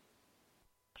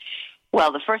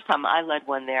 Well, the first time I led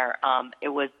one there, it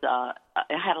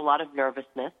had a lot of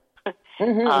nervousness.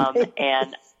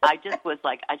 And I just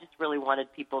really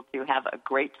wanted people to have a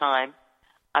great time.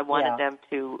 I wanted them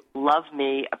to love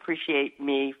me, appreciate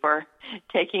me for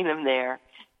taking them there.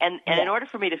 And in order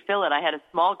for me to fill it, I had a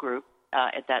small group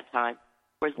at that time.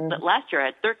 Whereas last year I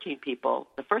had 13 people.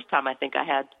 The first time I think I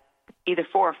had either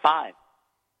 4 or 5.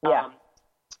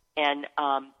 And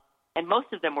most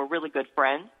of them were really good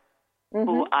friends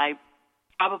who I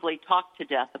probably talked to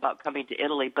death about coming to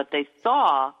Italy, but they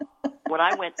saw, when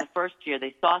I went the first year,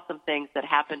 they saw some things that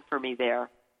happened for me there.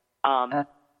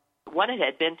 One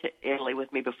had been to Italy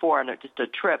with me before on just a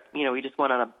trip. We just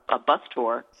went on a bus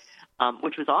tour,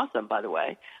 which was awesome, by the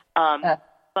way.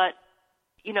 But,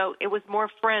 it was more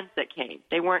friends that came.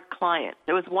 They weren't clients.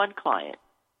 There was one client.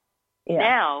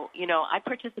 Now, I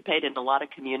participate in a lot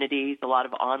of communities, a lot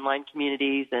of online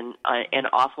communities and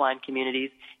offline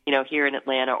communities, here in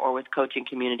Atlanta or with coaching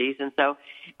communities. And so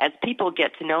as people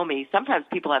get to know me, sometimes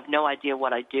people have no idea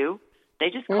what I do. They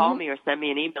just call me or send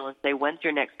me an email and say, when's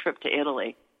your next trip to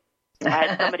Italy? I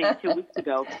had somebody 2 weeks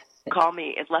ago call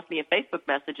me and left me a Facebook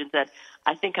message and said,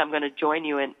 I think I'm going to join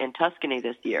you in Tuscany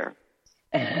this year.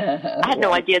 I had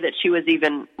no idea that she was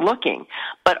even looking.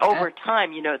 But over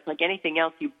time, it's like anything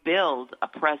else, you build a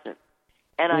presence.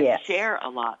 And I share a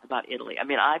lot about Italy. I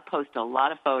mean, I post a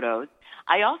lot of photos.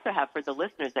 I also have, for the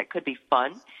listeners, that could be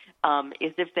fun,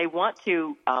 is if they want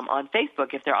to, on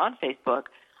Facebook, if they're on Facebook,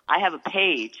 I have a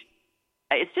page.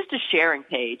 It's just a sharing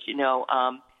page,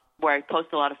 where I post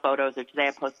a lot of photos. Or today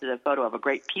I posted a photo of a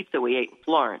great pizza we ate in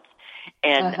Florence.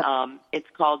 And it's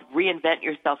called Reinvent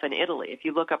Yourself in Italy. If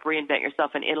you look up Reinvent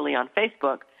Yourself in Italy on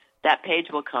Facebook, that page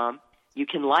will come. You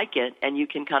can like it, and you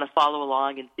can kind of follow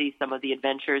along and see some of the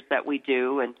adventures that we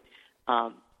do. And,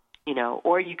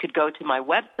 or you could go to my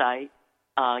website,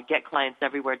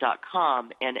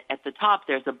 getclientseverywhere.com, and at the top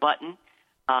there's a button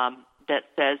that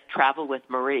says Travel with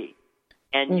Marie.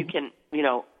 And you can,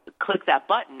 click that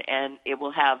button, and it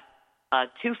will have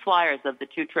 2 flyers of the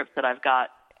 2 trips that I've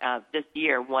got this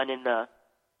year, one in the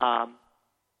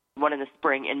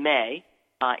spring in May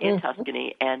in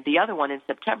Tuscany, and the other one in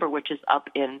September, which is up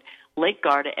in Lake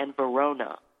Garda and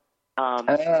Verona.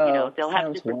 They'll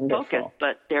have different focus,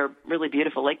 but they're really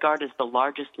beautiful. Lake Garda is the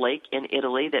largest lake in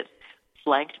Italy that's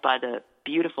flanked by the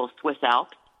beautiful Swiss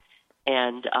Alps,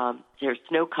 and they're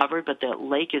snow-covered, but the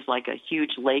lake is like a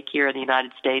huge lake here in the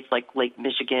United States, like Lake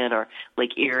Michigan or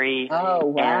Lake Erie. Oh,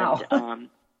 wow. And,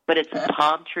 but it's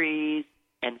palm trees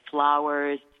and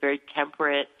flowers. It's very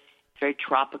temperate. It's very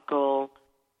tropical,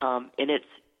 and it's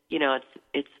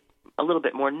a little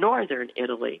bit more northern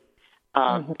Italy,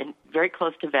 and very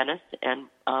close to Venice. And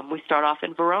we start off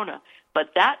in Verona.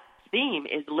 But that theme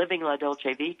is living la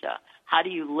dolce vita. How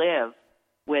do you live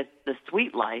with the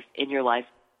sweet life in your life,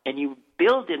 and you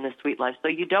build in the sweet life, so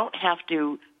you don't have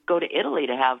to go to Italy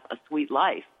to have a sweet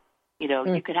life.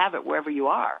 You could have it wherever you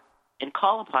are and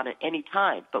call upon it any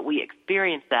time. But we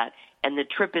experience that. And the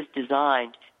trip is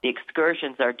designed, the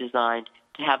excursions are designed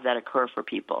to have that occur for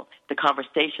people. The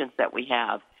conversations that we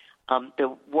have,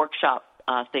 the workshop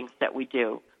things that we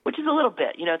do, which is a little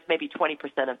bit, it's maybe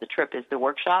 20% of the trip is the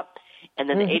workshop, and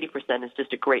then the 80% is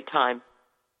just a great time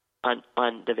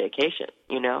on the vacation,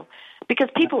 because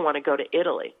people want to go to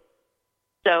Italy.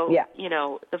 So,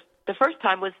 the first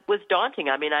time was daunting.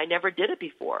 I mean, I never did it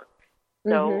before.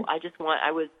 So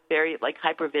I was very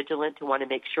hyper vigilant to want to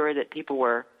make sure that people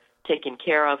were taken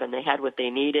care of and they had what they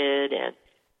needed. And,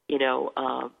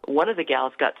 one of the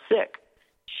gals got sick.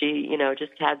 She,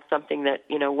 just had something that,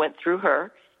 went through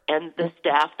her, and the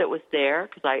staff that was there,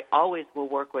 because I always will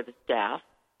work with the staff.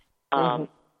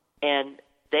 And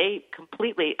they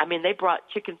completely, they brought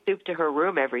chicken soup to her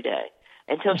room every day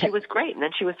until she was great. And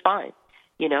then she was fine.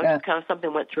 Just kind of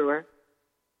something went through her.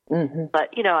 But,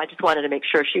 I just wanted to make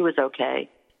sure she was okay.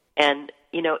 And,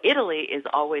 Italy is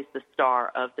always the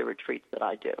star of the retreats that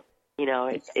I do.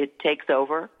 It takes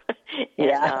over.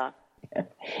 It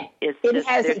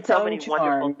has its so own many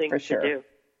charm, wonderful things for sure. to do.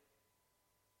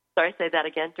 Sorry, say that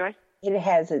again, Joyce? It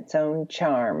has its own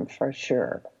charm, for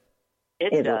sure.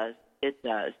 It does. It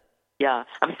does. Yeah.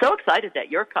 I'm so excited that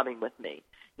you're coming with me.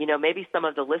 Maybe some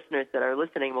of the listeners that are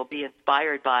listening will be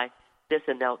inspired by this,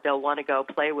 and they'll want to go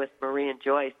play with Marie and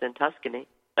Joyce in Tuscany.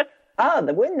 Oh,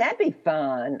 wouldn't that be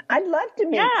fun? I'd love to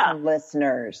meet some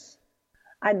listeners.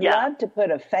 I'd love to put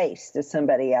a face to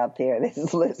somebody out there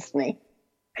that's listening.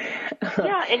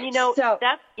 Yeah, and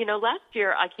last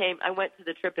year I went to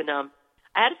the trip, and I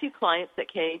had a few clients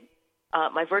that came.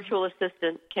 My virtual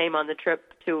assistant came on the trip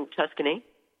to Tuscany,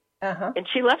 and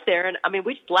she left there, and I mean,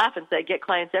 we just laugh and say, get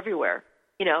clients everywhere,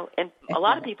 and a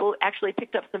lot of people actually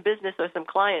picked up some business or some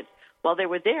clients while they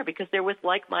were there because they're with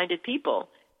like-minded people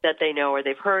that they know or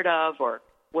they've heard of or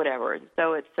whatever. And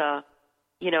so it's,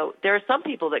 there are some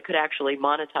people that could actually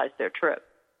monetize their trip.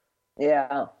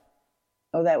 Yeah.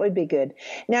 Oh, that would be good.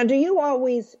 Now, do you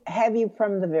always, have you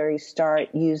from the very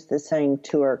start used the same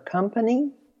tour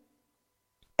company?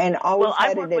 And always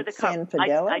had it at San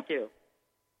Fidel? I do.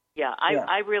 Yeah,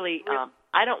 I really,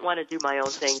 I don't want to do my own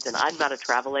things, and I'm not a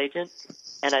travel agent,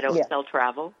 and I don't sell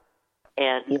travel,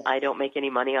 and I don't make any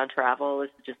money on travel.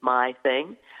 It's just my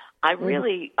thing. I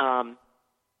really, I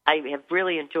have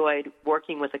really enjoyed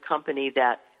working with a company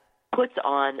that puts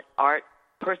on art,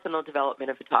 personal development,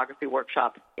 and photography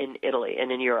workshops in Italy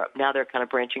and in Europe. Now they're kind of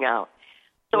branching out.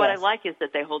 So what I like is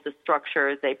that they hold the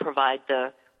structure, they provide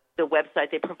the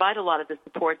website, they provide a lot of the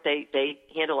support. They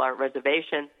handle our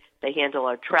reservations, they handle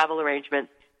our travel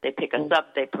arrangements, they pick us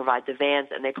up, they provide the vans,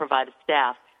 and they provide a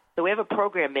staff. So we have a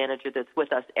program manager that's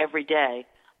with us every day,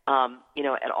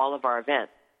 at all of our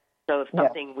events. So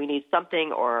if we need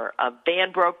something, or a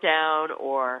van broke down,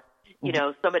 or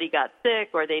somebody got sick,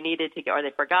 or they needed to, or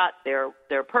they forgot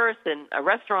their purse in a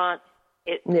restaurant,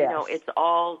 it's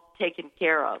all taken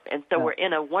care of. And so we're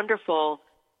in a wonderful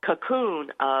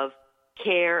cocoon of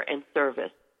care and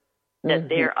service that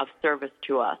they're of service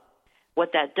to us.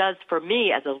 What that does for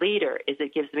me as a leader is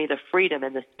it gives me the freedom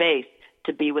and the space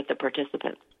to be with the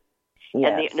participants,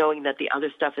 and knowing that the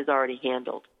other stuff is already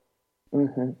handled.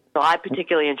 So I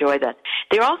particularly enjoy that.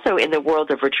 They're also in the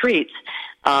world of retreats.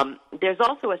 There's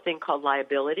also a thing called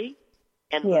liability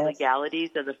and the legalities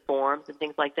and the forms and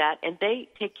things like that, and they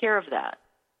take care of that.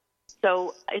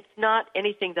 So it's not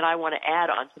anything that I want to add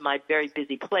on to my very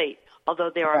busy plate,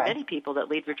 although there are many people that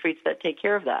lead retreats that take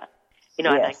care of that. And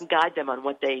I can guide them on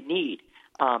what they need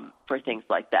for things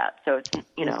like that. So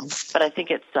it's, but I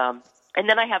think it's, and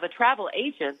then I have a travel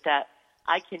agent that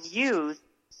I can use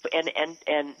and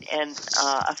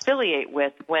affiliate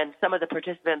with when some of the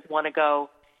participants want to go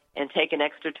and take an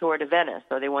extra tour to Venice,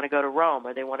 or they want to go to Rome,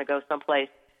 or they want to go someplace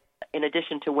in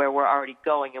addition to where we're already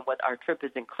going and what our trip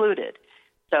is included.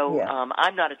 So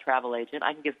I'm not a travel agent.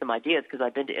 I can give some ideas because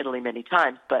I've been to Italy many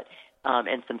times, but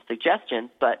and some suggestions.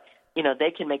 But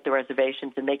they can make the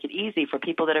reservations and make it easy for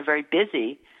people that are very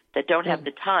busy, that don't have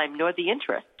the time nor the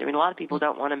interest. I mean, a lot of people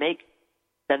don't want to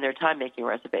spend their time making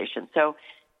reservations. So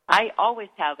I always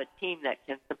have a team that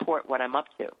can support what I'm up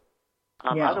to.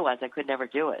 Otherwise, I could never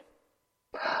do it.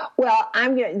 Well,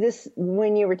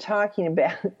 when you were talking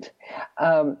about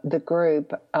the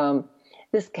group,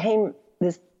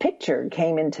 this picture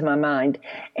came into my mind,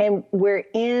 and we're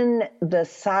in the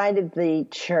side of the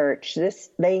church.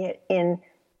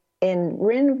 In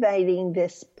renovating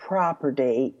this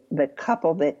property, the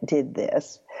couple that did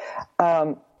this,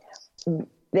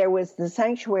 there was the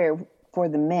sanctuary for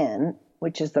the men,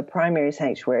 which is the primary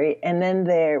sanctuary, and then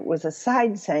there was a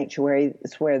side sanctuary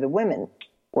where the women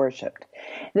worshipped.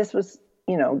 This was,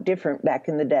 different back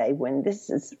in the day when this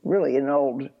is really an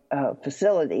old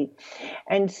facility.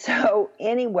 And so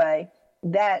anyway,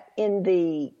 that in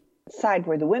the side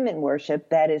where the women worship,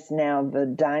 that is now the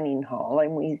dining hall,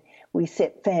 and we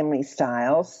sit family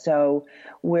style, so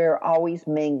we're always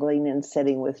mingling and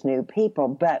sitting with new people.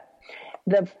 But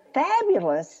the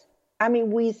fabulous,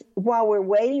 while we're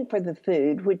waiting for the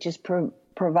food, which is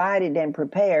provided and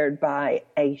prepared by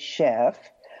a chef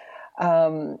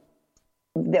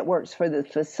that works for the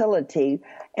facility,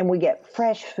 and we get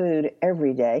fresh food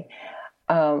every day,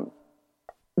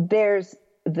 there's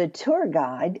the tour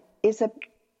guide is a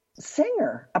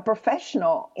singer, a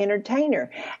professional entertainer.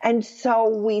 And so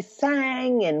we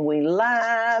sang and we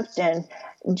laughed and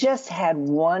just had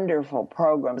wonderful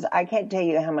programs. I can't tell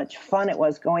you how much fun it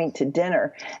was going to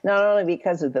dinner, not only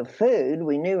because of the food,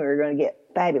 we knew we were going to get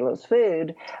fabulous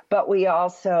food, but we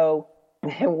also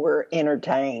were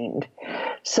entertained.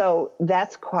 So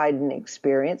that's quite an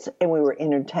experience. And we were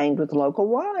entertained with local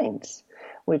wines,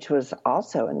 which was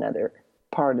also another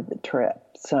part of the trip.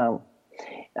 So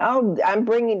I'm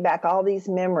bringing back all these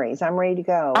memories. I'm ready to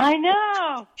go. I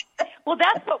know. Well,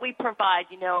 that's what we provide,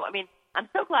 I'm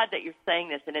so glad that you're saying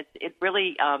this, and it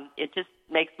really it just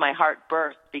makes my heart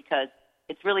burst, because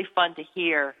it's really fun to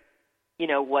hear,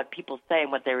 what people say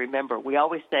and what they remember. We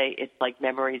always say it's like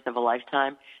memories of a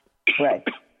lifetime. Right.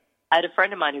 I had a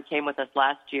friend of mine who came with us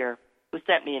last year, who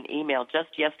sent me an email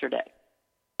just yesterday,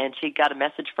 and she got a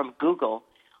message from Google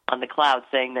on the cloud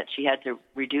saying that she had to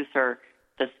reduce the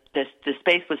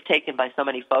space was taken by so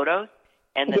many photos,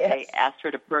 and that they asked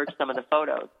her to purge some of the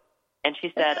photos. And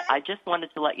she said, I just wanted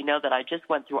to let you know that I just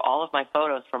went through all of my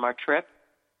photos from our trip,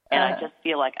 and I just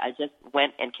feel like I just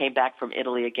went and came back from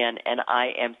Italy again, and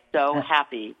I am so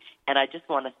happy, and I just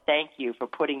want to thank you for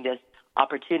putting this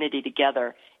opportunity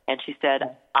together. And she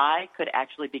said, I could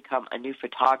actually become a new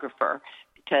photographer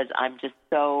because I'm just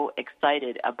so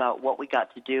excited about what we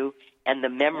got to do and the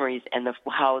memories and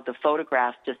how the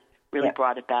photographs just really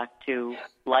brought it back to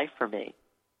life for me.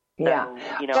 So,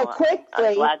 So quickly,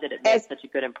 I'm glad that it made such a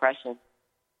good impression.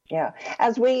 Yeah.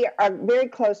 As we are very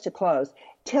close to close,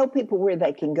 tell people where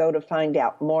they can go to find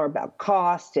out more about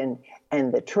cost and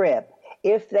the trip,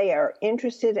 if they are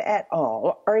interested at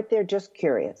all or if they're just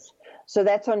curious. So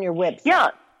that's on your website. Yeah.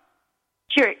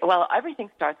 Well, everything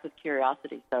starts with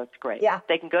curiosity, so it's great. Yeah.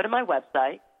 They can go to my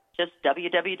website, just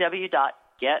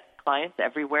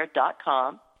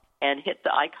www.getclientseverywhere.com, and hit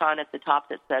the icon at the top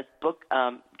that says Book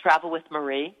Travel with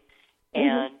Marie,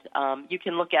 and you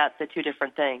can look at the two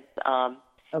different things.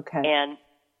 Okay. And,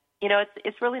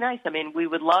 it's really nice. I mean, we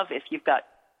would love if you've got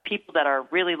people that are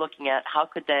really looking at how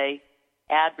could they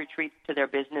add retreats to their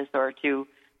business or to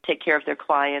take care of their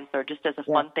clients or just as a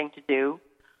fun thing to do.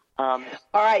 All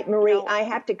right, Marie, I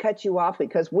have to cut you off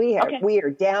because we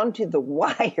are down to the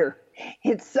wire.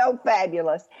 It's so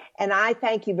fabulous. And I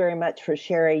thank you very much for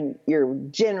sharing your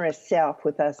generous self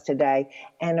with us today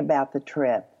and about the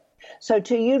trip. So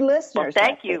to you listeners. Well,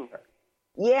 thank you.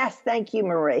 Yes, thank you,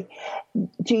 Marie.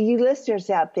 To you listeners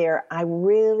out there, I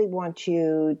really want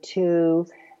you to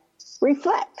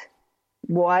reflect.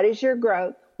 What is your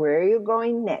growth? Where are you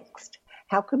going next?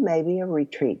 How could maybe a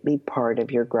retreat be part of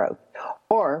your growth?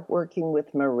 Or working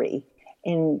with Marie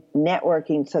in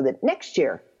networking so that next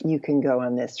year you can go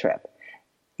on this trip.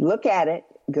 Look at it.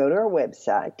 Go to our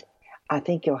website. I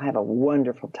think you'll have a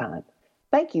wonderful time.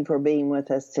 Thank you for being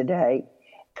with us today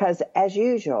because, as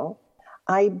usual,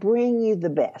 I bring you the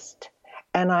best,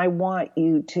 and I want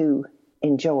you to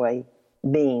enjoy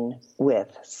being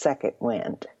with Second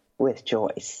Wind with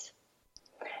Joyce.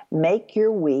 Make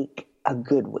your week a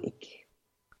good week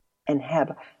and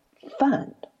have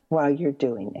fun while you're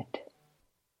doing it.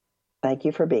 Thank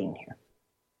you for being here.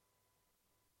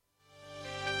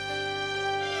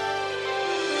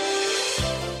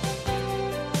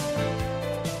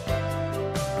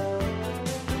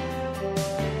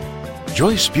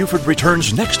 Joyce Buford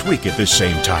returns next week at this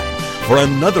same time for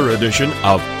another edition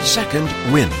of Second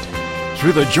Wind.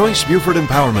 Through the Joyce Buford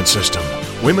Empowerment System,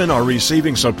 women are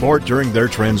receiving support during their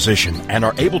transition and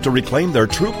are able to reclaim their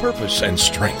true purpose and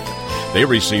strength. They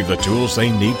receive the tools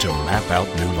they need to map out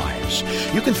new lives.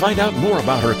 You can find out more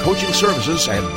about her coaching services at